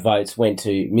 5 votes went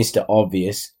to Mr.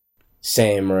 Obvious,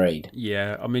 Sam Reid.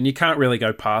 Yeah, I mean, you can't really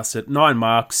go past it. 9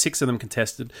 marks, 6 of them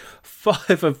contested,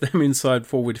 5 of them inside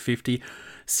forward 50,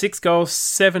 6 goals,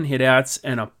 7 hit-outs,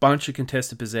 and a bunch of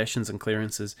contested possessions and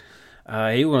clearances.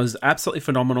 He was absolutely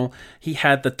phenomenal. He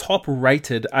had the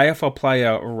top-rated AFL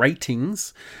player rating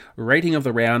of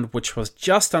the round, which was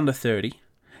just under 30.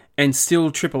 And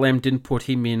still, Triple M didn't put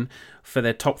him in for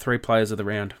their top 3 players of the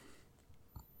round.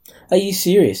 Are you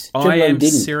serious? I am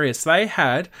serious. They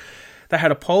had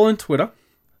a poll on Twitter.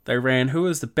 They ran who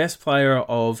was the best player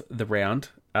of the round.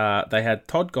 They had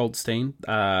Todd Goldstein,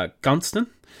 Gunston,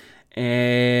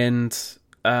 and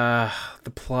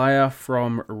the player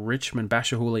from Richmond,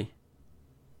 Bashahuli.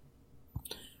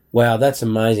 Wow, that's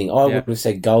amazing. I would have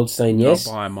said Goldstein, yes.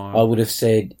 Not by a mile. I would have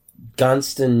said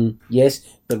Gunston, yes,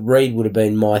 but Reid would have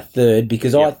been my 3rd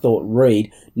because I thought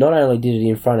Reid not only did it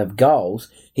in front of goals,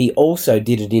 he also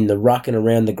did it in the ruck and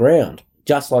around the ground,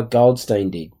 just like Goldstein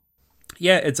did.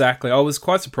 Yeah, exactly. I was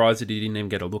quite surprised that he didn't even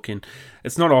get a look in.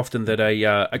 It's not often that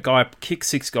a guy kicks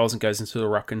 6 goals and goes into the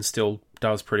ruck and still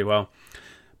does pretty well.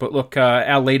 But look,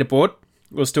 our leaderboard,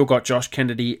 we've still got Josh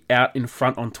Kennedy out in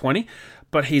front on 20,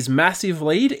 but his massive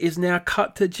lead is now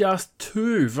cut to just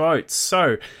 2 votes.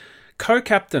 So,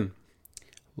 co-captain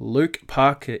Luke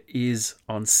Parker is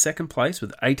on 2nd place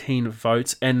with 18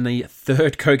 votes, and the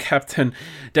 3rd co-captain,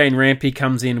 Dane Rampy,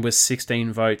 comes in with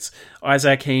 16 votes.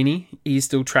 Isaac Heaney is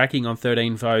still tracking on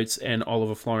 13 votes, and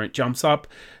Oliver Florent jumps up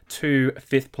to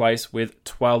 5th place with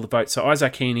 12 votes. So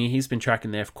Isaac Heaney, he's been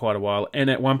tracking there for quite a while, and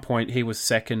at one point he was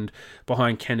 2nd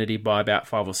behind Kennedy by about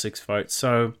 5 or 6 votes.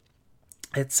 So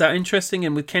it's interesting,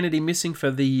 and with Kennedy missing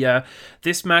for the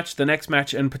this match, the next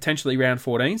match, and potentially round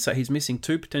 14, so he's missing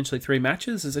 2, potentially 3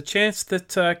 matches, there's a chance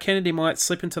that Kennedy might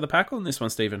slip into the pack on this one,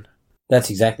 Stephen. That's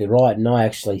exactly right, and I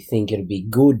actually think it'd be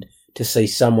good to see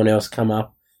someone else come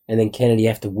up and then Kennedy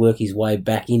have to work his way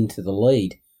back into the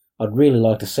lead. I'd really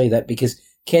like to see that because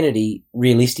Kennedy,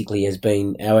 realistically, has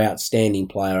been our outstanding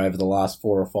player over the last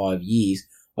 4 or 5 years.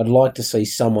 I'd like to see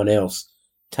someone else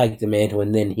take the mantle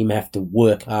and then him have to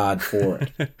work hard for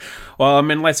it. Well, I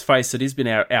mean, let's face it, he's been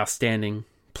our outstanding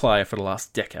player for the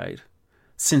last decade.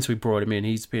 Since we brought him in,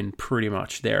 he's been pretty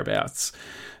much thereabouts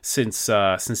since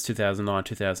 2009,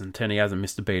 2010. He hasn't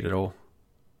missed a beat at all.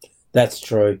 That's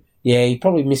true. Yeah, he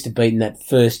probably missed a beat in that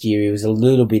first year. He was a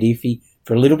little bit iffy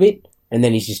for a little bit, And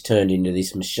then he's just turned into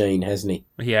this machine, hasn't he?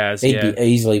 He has, He'd be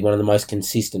easily one of the most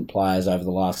consistent players over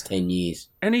the last 10 years.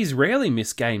 And he's rarely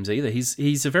missed games either.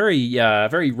 He's a very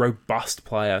very robust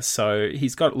player, so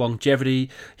he's got longevity.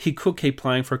 He could keep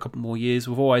playing for a couple more years.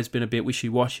 We've always been a bit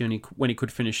wishy-washy when he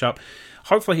could finish up.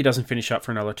 Hopefully he doesn't finish up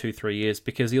for another 2-3 years,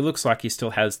 because he looks like he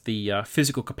still has the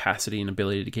physical capacity and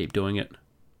ability to keep doing it.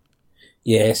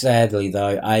 Yeah, sadly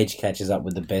though, age catches up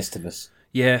with the best of us.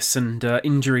 Yes, and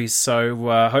injuries, so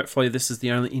hopefully this is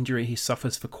the only injury he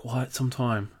suffers for quite some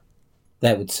time.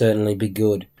 That would certainly be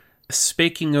good.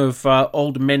 Speaking of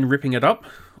old men ripping it up,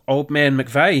 old man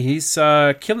McVeigh, he's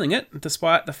killing it,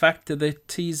 despite the fact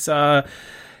that he's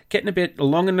getting a bit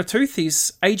long in the tooth.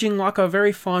 He's aging like a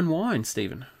very fine wine,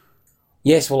 Stephen.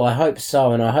 Yes, well, I hope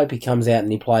so, and I hope he comes out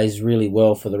and he plays really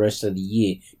well for the rest of the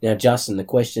year. Now, Justin, the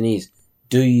question is,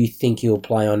 do you think he'll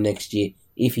play on next year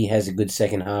if he has a good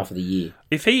second half of the year?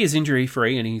 If he is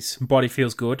injury-free and his body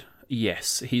feels good,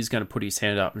 yes, he's going to put his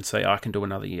hand up and say, I can do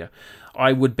another year.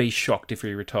 I would be shocked if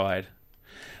he retired.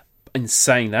 In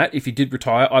saying that, if he did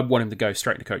retire, I'd want him to go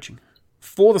straight to coaching.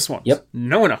 For the Swans. Yep.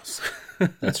 No one else.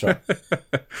 That's right.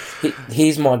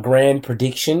 Here's my grand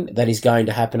prediction that is going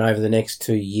to happen over the next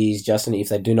 2 years, Justin, if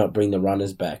they do not bring the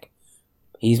runners back.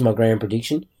 Here's my grand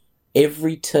prediction.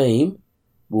 Every team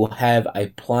will have a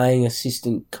playing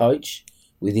assistant coach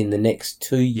within the next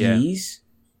 2 years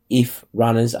if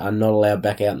runners are not allowed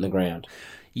back out in the ground.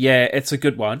 Yeah, it's a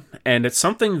good one, and it's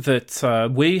something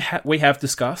that we have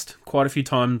discussed quite a few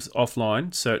times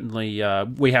offline. Certainly,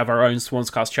 we have our own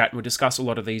SwansCast chat, and we discuss a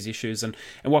lot of these issues and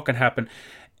what can happen.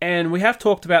 And we have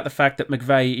talked about the fact that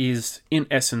McVeigh is, in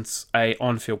essence, a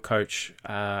on-field coach.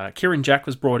 Kieran Jack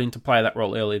was brought in to play that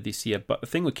role earlier this year, but the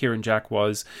thing with Kieran Jack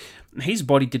was his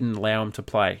body didn't allow him to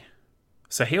play.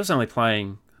 So he was only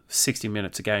playing 60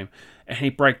 minutes a game, and he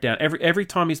broke down. Every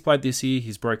time he's played this year,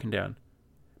 he's broken down.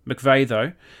 McVeigh,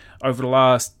 though, over the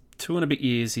last 2 and a bit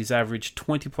years, he's averaged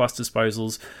 20-plus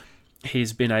disposals.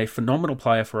 He's been a phenomenal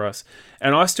player for us.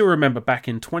 And I still remember back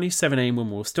in 2017 when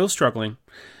we were still struggling,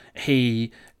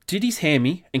 he did his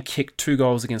hammy and kicked 2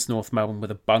 goals against North Melbourne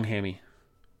with a bung hammy.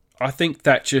 I think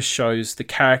that just shows the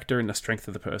character and the strength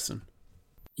of the person.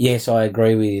 Yes, I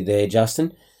agree with you there,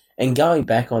 Justin. And going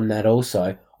back on that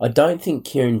also, I don't think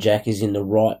Kieran Jack is in the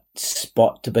right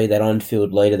spot to be that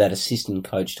on-field leader, that assistant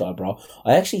coach type role.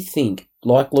 I actually think,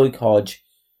 like Luke Hodge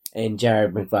and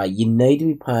Jared McVeigh, you need to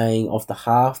be playing off the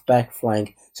half-back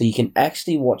flank so you can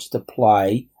actually watch the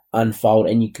play unfold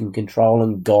and you can control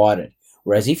and guide it.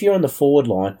 Whereas if you're on the forward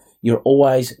line, you're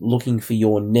always looking for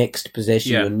your next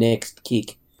possession, your next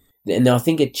kick. And I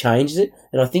think it changes it,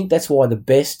 and I think that's why the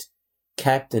best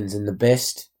captains and the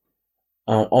best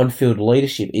on-field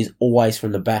leadership is always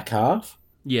from the back half.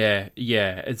 Yeah,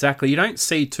 exactly. You don't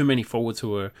see too many forwards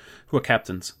who are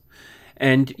captains.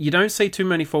 And you don't see too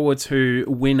many forwards who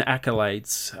win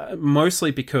accolades,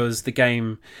 mostly because the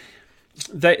game,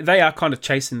 they are kind of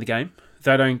chasing the game.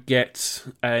 They don't get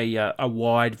a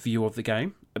wide view of the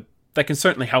game. They can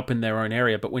certainly help in their own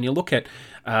area, but when you look at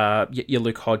your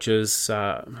Luke Hodges,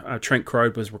 Trent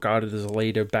Crode was regarded as a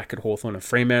leader back at Hawthorn and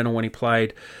Fremantle when he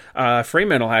played.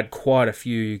 Fremantle had quite a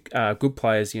few good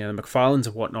players, the McFarlanes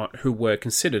and whatnot, who were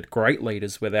considered great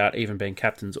leaders without even being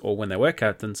captains or when they were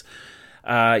captains.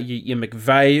 Your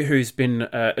McVeigh, who's been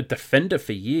a defender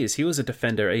for years, he was a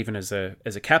defender even as a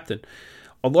captain.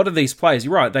 A lot of these players,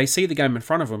 you're right, they see the game in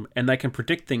front of them and they can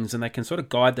predict things and they can sort of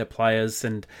guide their players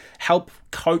and help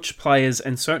coach players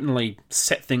and certainly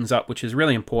set things up, which is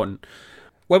really important.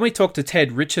 When we talked to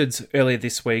Ted Richards earlier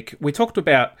this week, we talked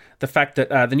about the fact that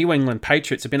the New England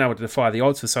Patriots have been able to defy the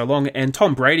odds for so long, and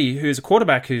Tom Brady, who's a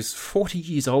quarterback who's 40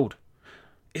 years old,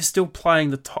 is still playing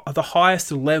the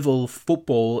highest level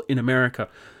football in America.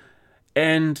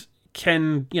 And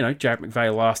can, Jared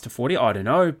McVeigh last to 40? I don't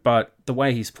know, but the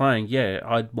way he's playing,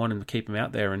 I'd want him to keep him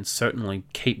out there and certainly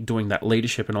keep doing that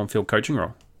leadership and on-field coaching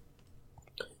role.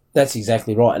 That's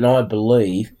exactly right, and I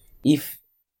believe if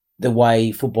the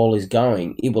way football is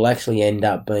going, it will actually end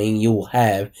up being you'll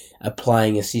have a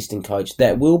playing assistant coach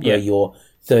that will be your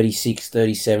 36,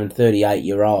 37,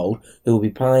 38-year-old who will be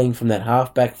playing from that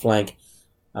half-back flank,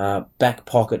 back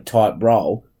pocket type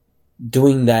role,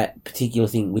 doing that particular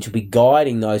thing, which will be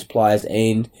guiding those players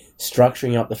and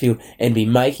structuring up the field and be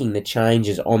making the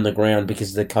changes on the ground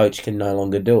because the coach can no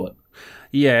longer do it.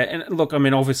 Yeah, and look,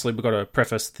 obviously we've got to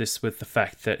preface this with the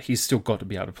fact that he's still got to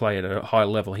be able to play at a high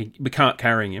level. We can't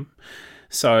carry him.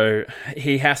 So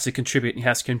he has to contribute, and he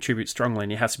has to contribute strongly,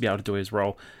 and he has to be able to do his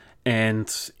role.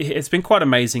 And it's been quite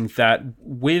amazing that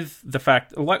with the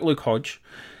fact, like Luke Hodge,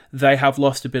 they have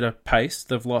lost a bit of pace.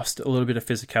 They've lost a little bit of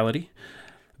physicality.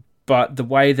 but the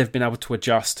way they've been able to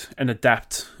adjust and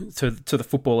adapt to the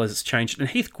football as it's changed. And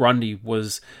Heath Grundy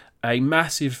was a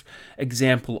massive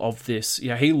example of this.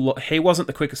 He wasn't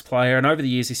the quickest player, and over the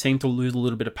years he seemed to lose a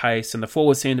little bit of pace, and the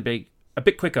forwards seemed to be a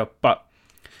bit quicker, but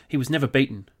he was never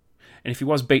beaten. And if he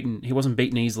was beaten, he wasn't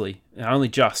beaten easily. Only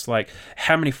just. Like,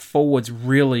 how many forwards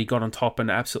really got on top and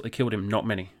absolutely killed him? Not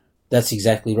many. That's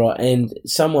exactly right. And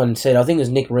someone said, I think it was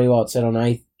Nick Rewalt said on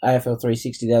AFL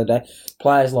 360 the other day,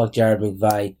 players like Jared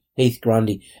McVeigh, Heath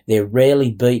Grundy, they're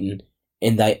rarely beaten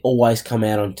and they always come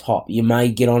out on top. You may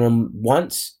get on them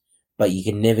once, but you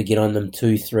can never get on them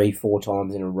 2, 3, 4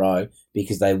 times in a row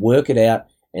because they work it out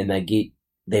and they get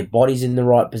their bodies in the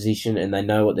right position and they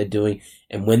know what they're doing.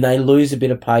 And when they lose a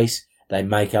bit of pace, they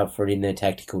make up for it in their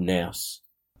tactical nous.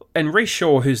 And Rhys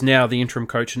Shaw, who's now the interim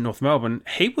coach in North Melbourne,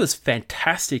 he was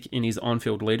fantastic in his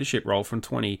on-field leadership role from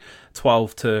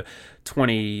 2012 to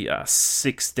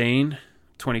 2015,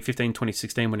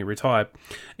 2016 when he retired.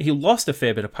 He lost a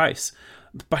fair bit of pace,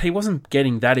 but he wasn't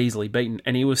getting that easily beaten,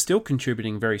 and he was still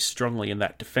contributing very strongly in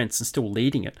that defence and still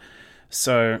leading it.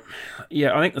 So,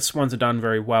 yeah, I think the Swans have done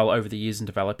very well over the years in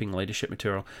developing leadership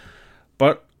material.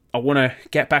 But I want to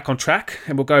get back on track,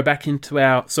 and we'll go back into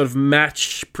our sort of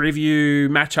match preview,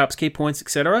 matchups, key points,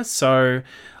 etc. So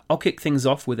I'll kick things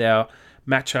off with our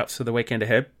matchups for the weekend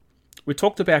ahead. We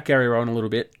talked about Gary Rowan a little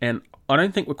bit, and I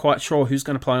don't think we're quite sure who's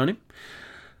going to play on him.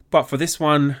 But for this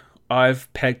one, I've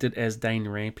pegged it as Dane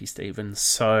Rampy, Stephen.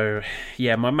 So,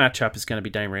 yeah, my matchup is going to be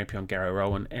Dane Rampy on Gary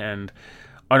Rowan, and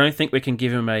I don't think we can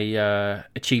give him a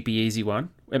cheapy, easy one.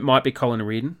 It might be Colin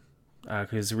Reardon,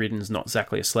 because Reardon's not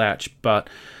exactly a slouch, but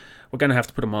we're going to have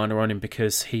to put a minor on him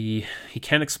because he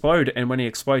can explode, and when he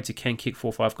explodes, he can kick 4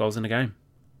 or 5 goals in a game.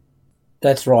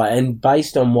 That's right, and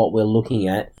based on what we're looking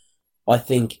at, I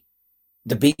think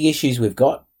the big issues we've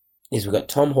got is we've got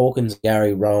Tom Hawkins and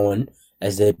Gary Rowan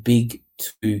as their big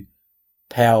 2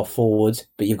 power forwards,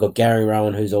 but you've got Gary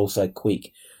Rowan who's also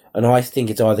quick. And I think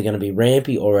it's either going to be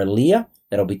Rampy or Aaliyah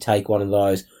that'll be take one of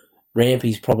those.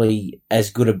 Rampy's probably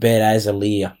as good a bet as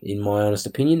Aaliyah, in my honest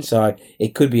opinion, so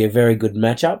it could be a very good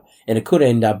matchup, and it could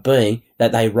end up being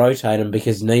that they rotate them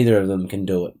because neither of them can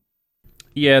do it.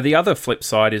 Yeah, the other flip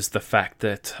side is the fact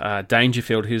that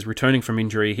Dangerfield, who's returning from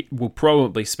injury, will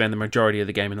probably spend the majority of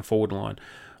the game in the forward line,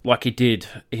 like he did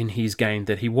in his game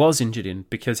that he was injured in,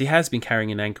 because he has been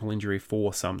carrying an ankle injury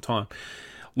for some time.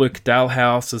 Luke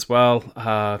Dalhouse as well,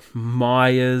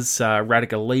 Myers,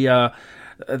 Radicalea.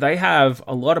 They have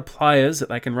a lot of players that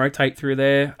they can rotate through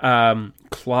there.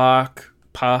 Clark,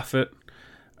 Parfitt,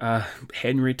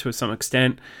 Henry to some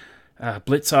extent.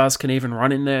 Blitzars can even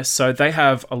run in there. So they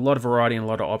have a lot of variety and a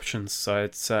lot of options. So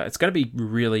it's going to be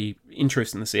really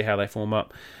interesting to see how they form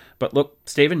up. But look,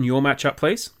 Stephen, your matchup,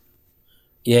 please.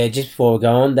 Yeah, just before we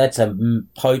go on, that's a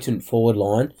potent forward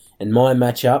line, and my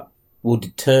matchup will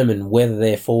determine whether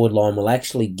their forward line will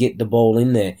actually get the ball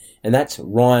in there, and that's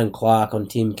Ryan Clark on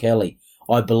Tim Kelly.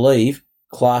 I believe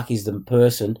Clark is the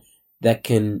person that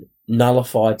can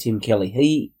nullify Tim Kelly.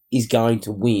 He is going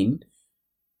to win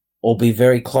or be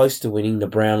very close to winning the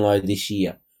Brownlow this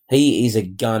year. He is a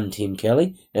gun, Tim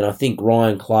Kelly, and I think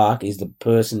Ryan Clark is the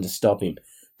person to stop him,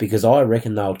 because I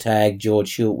reckon they'll tag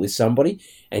George Hewitt with somebody,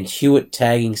 and Hewitt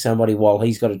tagging somebody while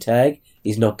he's got a tag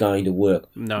is not going to work.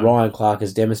 No. Ryan Clark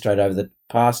has demonstrated over the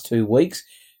past 2 weeks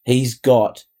he's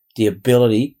got the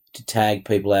ability to tag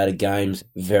people out of games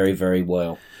very, very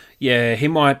well. Yeah, he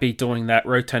might be doing that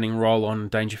rotating role on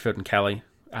Dangerfield and Kelly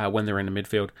when they're in the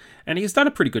midfield. And he's done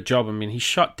a pretty good job. I mean, he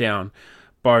shut down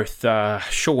both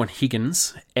Shaw and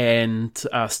Higgins and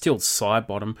Steele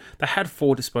Sidebottom. They had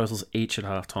 4 disposals each at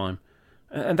half-time.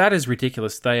 And that is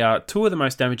ridiculous. They are 2 of the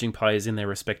most damaging players in their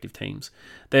respective teams.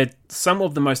 They're some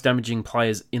of the most damaging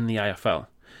players in the AFL.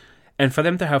 And for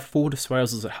them to have 4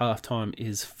 disposals at half-time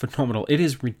is phenomenal. It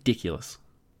is ridiculous.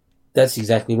 That's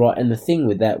exactly right. And the thing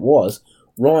with that was,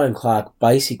 Ryan Clark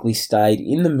basically stayed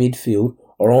in the midfield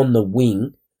or on the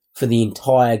wing for the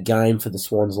entire game for the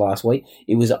Swans last week.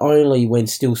 It was only when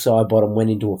Steele Sidebottom went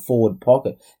into a forward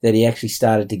pocket that he actually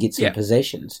started to get some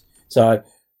possessions. So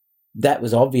that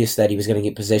was obvious that he was going to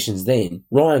get possessions then.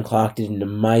 Ryan Clark did an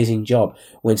amazing job.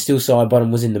 When Steele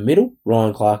Sidebottom was in the middle,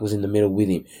 Ryan Clark was in the middle with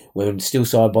him. When Steele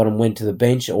Sidebottom went to the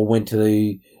bench or went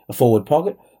to a forward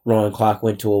pocket, Ryan Clark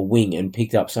went to a wing and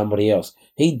picked up somebody else.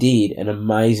 He did an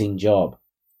amazing job.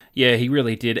 Yeah, he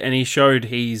really did. And he showed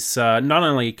he's not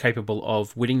only capable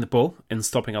of winning the ball and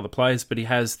stopping other players, but he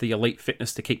has the elite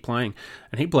fitness to keep playing.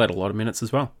 And he played a lot of minutes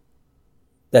as well.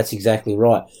 That's exactly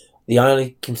right. The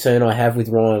only concern I have with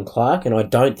Ryan Clark, and I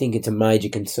don't think it's a major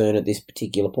concern at this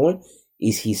particular point,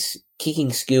 is his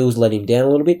kicking skills let him down a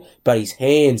little bit, but his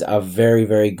hands are very,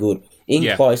 very good.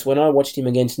 Yeah. close. When I watched him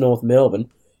against North Melbourne,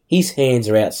 his hands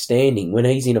are outstanding when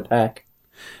he's in a pack.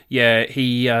 Yeah,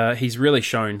 he's really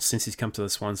shown since he's come to the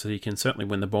Swans that he can certainly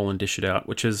win the ball and dish it out,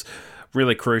 which is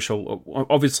really crucial.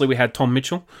 Obviously, we had Tom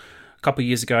Mitchell. A couple of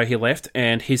years ago, he left,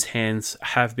 and his hands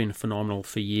have been phenomenal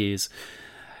for years.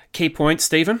 Key point,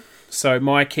 Stephen. So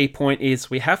my key point is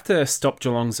we have to stop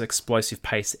Geelong's explosive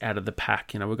pace out of the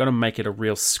pack. We've got to make it a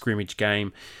real scrimmage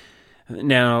game.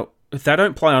 Now, if they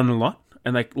don't play on a lot,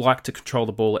 and they like to control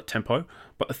the ball at tempo,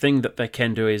 but the thing that they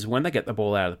can do is when they get the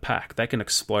ball out of the pack, they can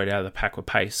explode out of the pack with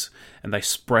pace, and they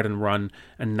spread and run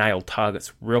and nail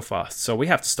targets real fast. So we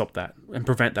have to stop that and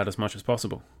prevent that as much as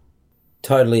possible.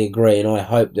 Totally agree, and I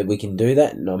hope that we can do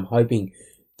that, and I'm hoping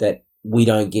that we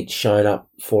don't get shown up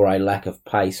for a lack of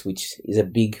pace, which is a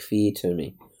big fear to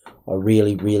me. I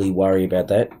really, really worry about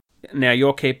that. Now,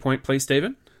 your key point, please,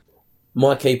 Stephen.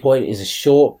 My key point is a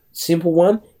short, simple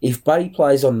one. If Buddy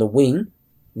plays on the wing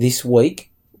this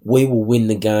week, we will win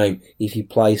the game. If he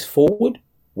plays forward,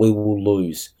 we will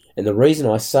lose. And the reason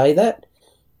I say that,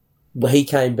 he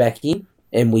came back in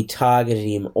and we targeted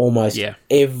him almost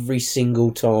every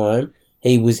single time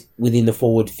he was within the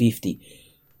forward 50.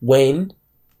 When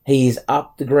he is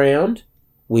up the ground,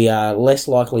 we are less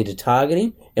likely to target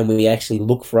him and we actually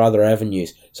look for other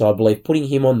avenues. So I believe putting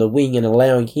him on the wing and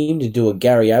allowing him to do a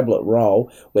Gary Ablett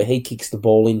role where he kicks the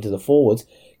ball into the forwards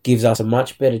gives us a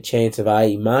much better chance of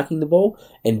A, marking the ball,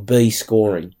 and B,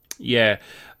 scoring. Yeah,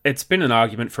 it's been an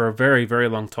argument for a very, very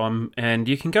long time, and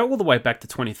you can go all the way back to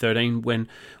 2013 when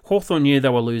Hawthorn knew they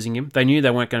were losing him. They knew they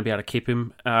weren't going to be able to keep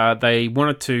him. They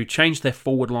wanted to change their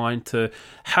forward line to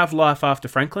have life after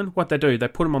Franklin. What they do, they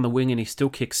put him on the wing and he still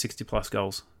kicks 60-plus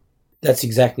goals. That's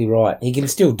exactly right. He can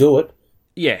still do it.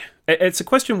 Yeah, it's a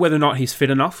question whether or not he's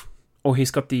fit enough or he's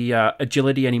got the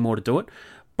agility anymore to do it.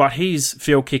 But his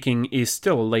field kicking is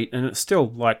still elite, and it's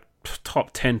still like top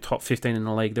 10, top 15 in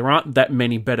the league. There aren't that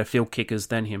many better field kickers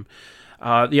than him.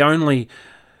 The only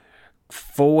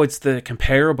forwards that are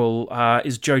comparable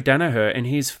is Joe Danaher, and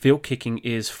his field kicking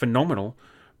is phenomenal.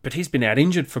 But he's been out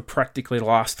injured for practically the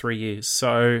last 3 years.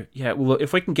 So, yeah, well,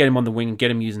 if we can get him on the wing and get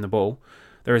him using the ball,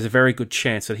 there is a very good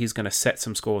chance that he's going to set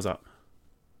some scores up.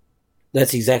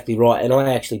 That's exactly right. And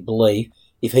I actually believe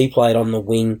if he played on the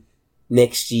wing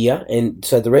next year, and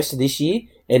so the rest of this year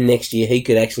and next year, he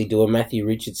could actually do a Matthew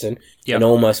Richardson and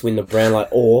almost win the Brownlow,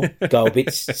 or go a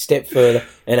bit step further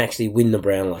and actually win the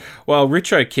Brownlow. Well,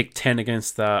 Richo kicked 10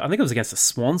 against I think it was against the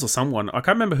Swans or someone. I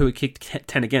can't remember who he kicked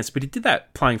 10 against, but he did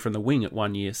that playing from the wing at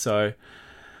 1 year. So,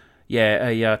 yeah,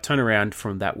 a turnaround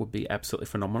from that would be absolutely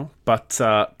phenomenal. But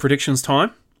predictions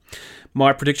time.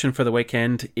 My prediction for the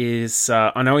weekend is,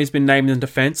 I know he's been named in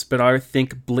defence, but I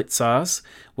think Blitzars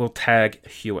will tag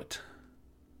Hewitt.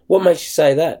 What makes you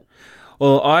say that?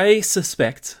 Well, I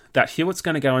suspect that Hewitt's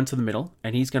going to go into the middle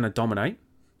and he's going to dominate.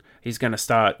 He's going to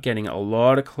start getting a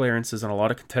lot of clearances and a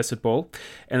lot of contested ball,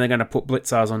 and they're going to put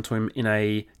Blitzars onto him in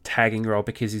a tagging role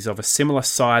because he's of a similar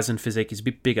size and physique. He's a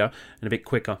bit bigger and a bit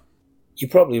quicker. You're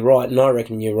probably right, and I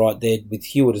reckon you're right there with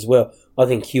Hewitt as well. I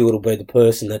think Hewitt will be the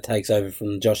person that takes over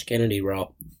from the Josh Kennedy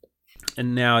role.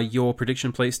 And now your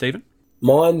prediction, please, Stephen.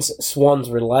 Mine's Swans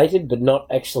related, but not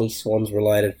actually Swans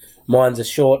related. Mine's a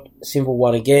short, simple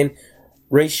one again.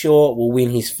 Rhys Shaw will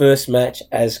win his first match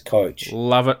as coach.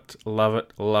 Love it, love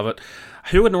it, love it.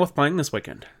 Who are North playing this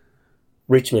weekend?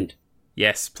 Richmond.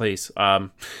 Yes, please.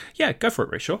 Yeah, go for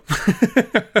it, Rhys Shaw.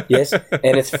 Yes,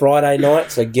 and it's Friday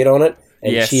night, so get on it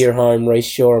and cheer home Rhys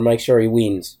Shaw and make sure he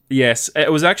wins. Yes,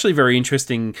 it was actually very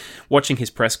interesting watching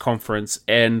his press conference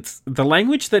and the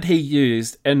language that he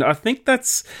used, and I think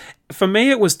that's, for me,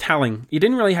 it was telling. You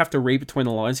didn't really have to read between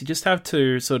the lines. You just have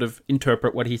to sort of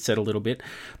interpret what he said a little bit.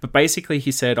 But basically,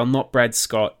 he said, I'm not Brad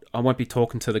Scott. I won't be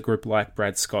talking to the group like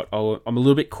Brad Scott. I'm a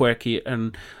little bit quirky,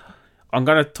 and I'm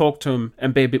going to talk to him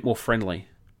and be a bit more friendly.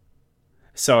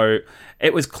 So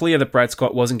it was clear that Brad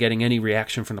Scott wasn't getting any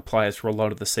reaction from the players for a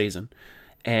lot of the season.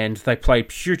 And they played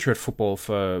putrid football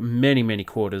for many, many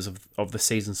quarters of the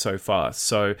season so far.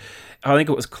 So I think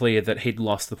it was clear that he'd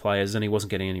lost the players and he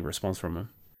wasn't getting any response from them.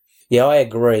 Yeah, I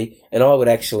agree. And I would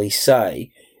actually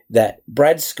say that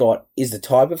Brad Scott is the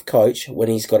type of coach, when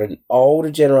he's got an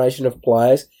older generation of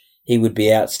players, he would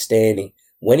be outstanding.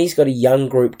 When he's got a young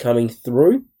group coming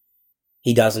through,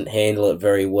 he doesn't handle it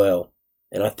very well.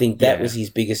 And I think that was his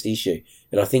biggest issue.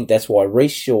 And I think that's why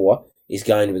Rhys Shaw is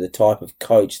going to be the type of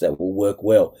coach that will work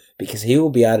well, because he will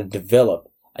be able to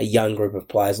develop a young group of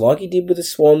players like he did with the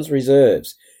Swans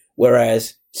reserves.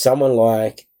 Whereas someone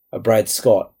like a Brad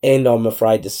Scott, and I'm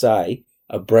afraid to say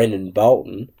a Brendan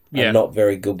Bolton, are not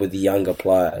very good with the younger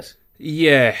players.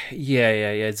 Yeah,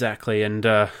 exactly. And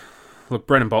look,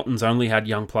 Brennan Bolton's only had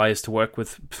young players to work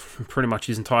with pretty much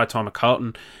his entire time at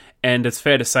Carlton, and it's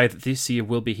fair to say that this year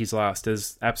will be his last.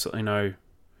 There's absolutely no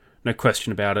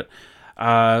question about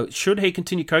it. Should he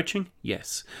continue coaching?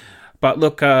 Yes. But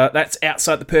look, that's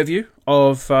outside the purview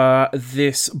of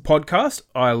this podcast.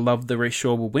 I love the Reece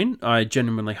Shaw will win. I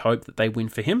genuinely hope that they win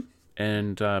for him.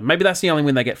 And maybe that's the only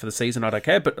win they get for the season. I don't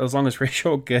care. But as long as Reece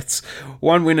Shaw gets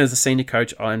one win as a senior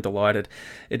coach, I am delighted.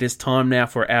 It is time now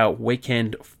for our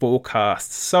weekend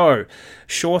forecast. So,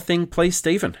 sure thing, please,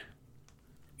 Stephen.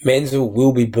 Menzel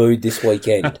will be booed this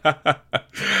weekend.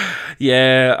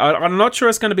 Yeah, I'm not sure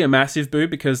it's going to be a massive boo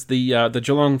because the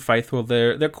Geelong faithful,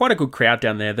 they're quite a good crowd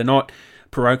down there. They're not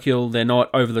parochial, they're not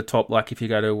over the top like if you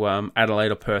go to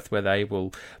Adelaide or Perth where they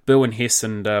will boo and hiss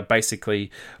and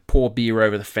basically pour beer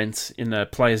over the fence in the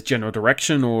player's general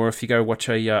direction, or if you go watch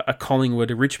a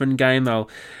Collingwood or Richmond game, they'll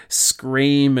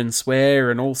scream and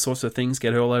swear and all sorts of things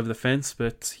get all over the fence.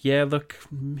 But yeah, look,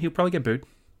 he'll probably get booed.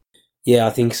 Yeah,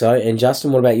 I think so. And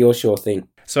Justin, what about your sure thing?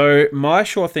 So my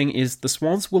sure thing is the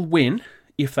Swans will win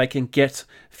if they can get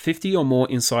 50 or more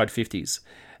inside 50s.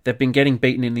 They've been getting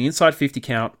beaten in the inside 50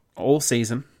 count all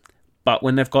season, but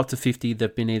when they've got to 50,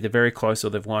 they've been either very close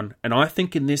or they've won. And I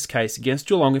think in this case, against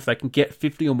Geelong, if they can get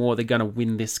 50 or more, they're going to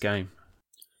win this game.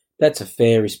 That's a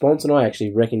fair response, and I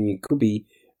actually reckon you could be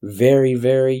very,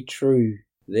 very true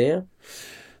there.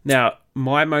 Now,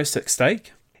 my most at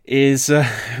stake is,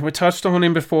 we touched on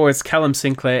him before, it's Callum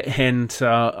Sinclair, and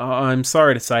I'm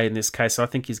sorry to say in this case, I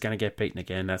think he's going to get beaten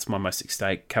again. That's my most at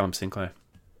stake, Callum Sinclair.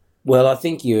 Well, I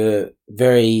think you're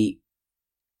very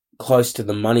close to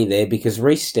the money there because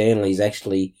Reece Stanley is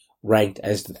actually ranked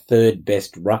as the third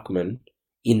best ruckman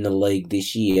in the league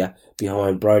this year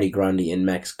behind Brodie Grundy and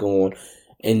Max Gawn.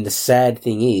 And the sad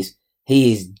thing is,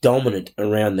 he is dominant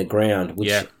around the ground,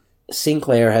 which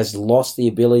Sinclair has lost the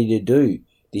ability to do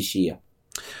this year.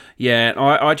 Yeah,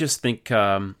 I just think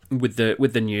with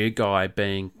the new guy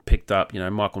being picked up,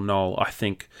 Michael Knoll, I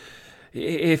think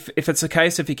if it's a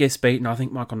case if he gets beaten, I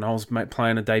think Michael Knoll's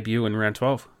playing a debut in round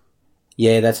 12.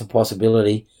 Yeah, that's a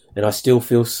possibility, and I still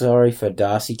feel sorry for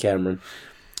Darcy Cameron.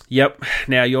 Yep.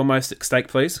 Now, your most at stake,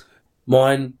 please.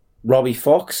 Mine, Robbie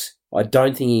Fox. I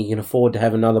don't think he can afford to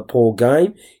have another poor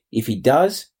game. If he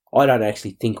does, I don't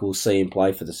actually think we'll see him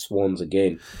play for the Swans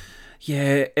again.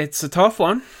 Yeah, it's a tough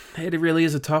one. It really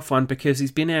is a tough one because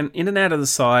he's been in and out of the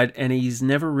side and he's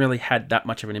never really had that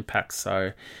much of an impact.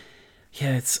 So,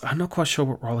 yeah, I'm not quite sure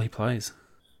what role he plays.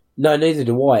 No, neither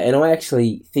do I. And I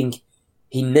actually think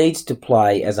he needs to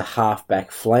play as a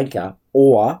halfback flanker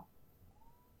or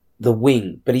the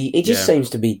wing. But he just seems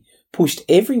to be pushed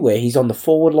everywhere. He's on the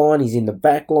forward line, he's in the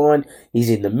back line, he's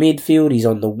in the midfield, he's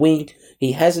on the wing.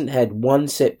 He hasn't had one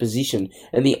set position.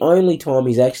 And the only time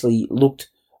he's actually looked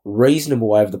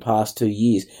reasonable over the past 2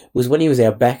 years was when he was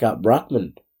our backup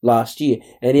ruckman last year.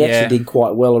 And he actually did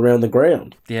quite well around the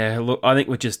ground. Yeah, look, I think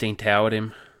we just Dean Towered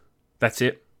him. That's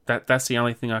it. That's the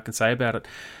only thing I can say about it.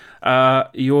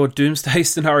 Your doomsday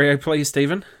scenario, please,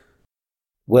 Stephen.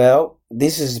 Well,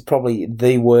 this is probably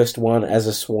the worst one as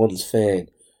a Swans fan.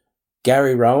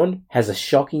 Gary Rowan has a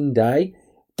shocking day,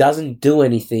 doesn't do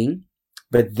anything,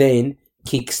 but then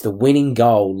kicks the winning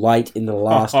goal late in the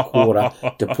last quarter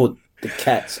to put the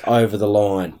Cats over the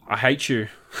line. I hate you.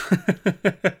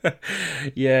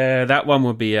 Yeah, that one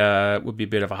would be a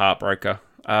bit of a heartbreaker.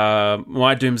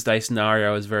 My doomsday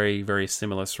scenario is very, very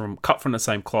similar, cut from the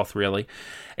same cloth, really,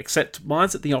 except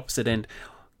mine's at the opposite end.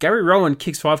 Gary Rowan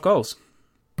kicks 5 goals.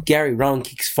 Gary Rowan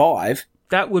kicks 5?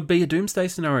 That would be a doomsday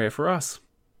scenario for us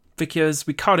because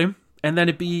we cut him, and then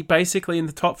it'd be basically in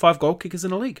the top 5 goal kickers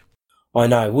in the league. I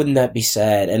know, wouldn't that be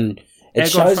sad? And it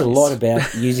shows a lot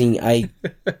about using a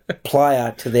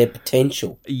player to their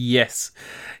potential. Yes,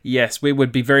 we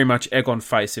would be very much egg on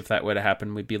face if that were to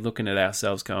happen. We'd be looking at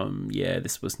ourselves going, yeah,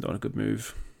 this was not a good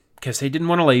move. Because he didn't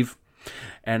want to leave.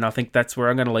 And I think that's where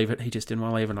I'm going to leave it. He just didn't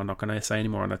want to leave, and I'm not going to say any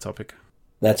more on that topic.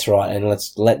 That's right, and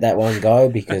let's let that one go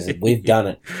because we've done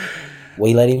it.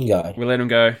 We let him go. We let him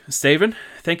go. Stephen,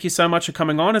 thank you so much for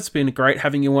coming on. It's been great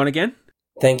having you on again.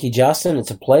 Thank you, Justin.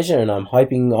 It's a pleasure, and I'm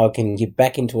hoping I can get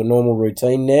back into a normal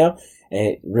routine now.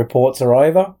 Reports are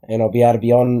over, and I'll be able to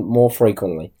be on more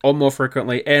frequently.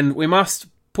 And we must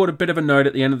put a bit of a note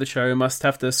at the end of the show. We must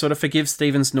have to sort of forgive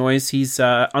Stephen's noise. He's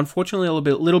unfortunately a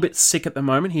little bit sick at the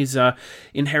moment. He's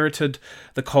inherited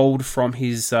the cold from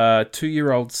his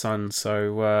 2-year-old son.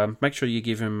 So make sure you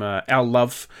give him our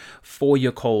love for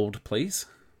your cold, please.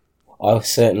 I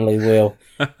certainly will.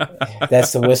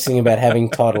 That's the worst thing about having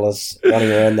toddlers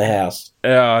running around the house.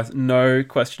 No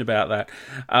question about that.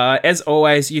 As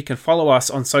always, you can follow us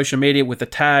on social media with the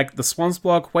tag The Swans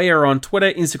Blog. We are on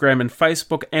Twitter, Instagram, and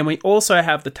Facebook, and we also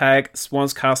have the tag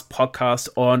SwansCast Podcast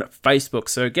on Facebook.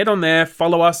 So get on there,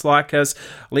 follow us, like us,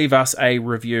 leave us a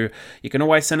review. You can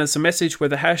always send us a message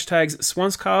with the hashtags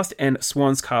SwansCast and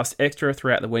SwansCast Extra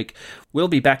throughout the week. We'll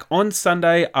be back on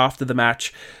Sunday after the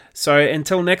match. So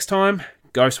until next time,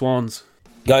 go Swans.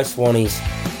 Go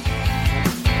Swannies.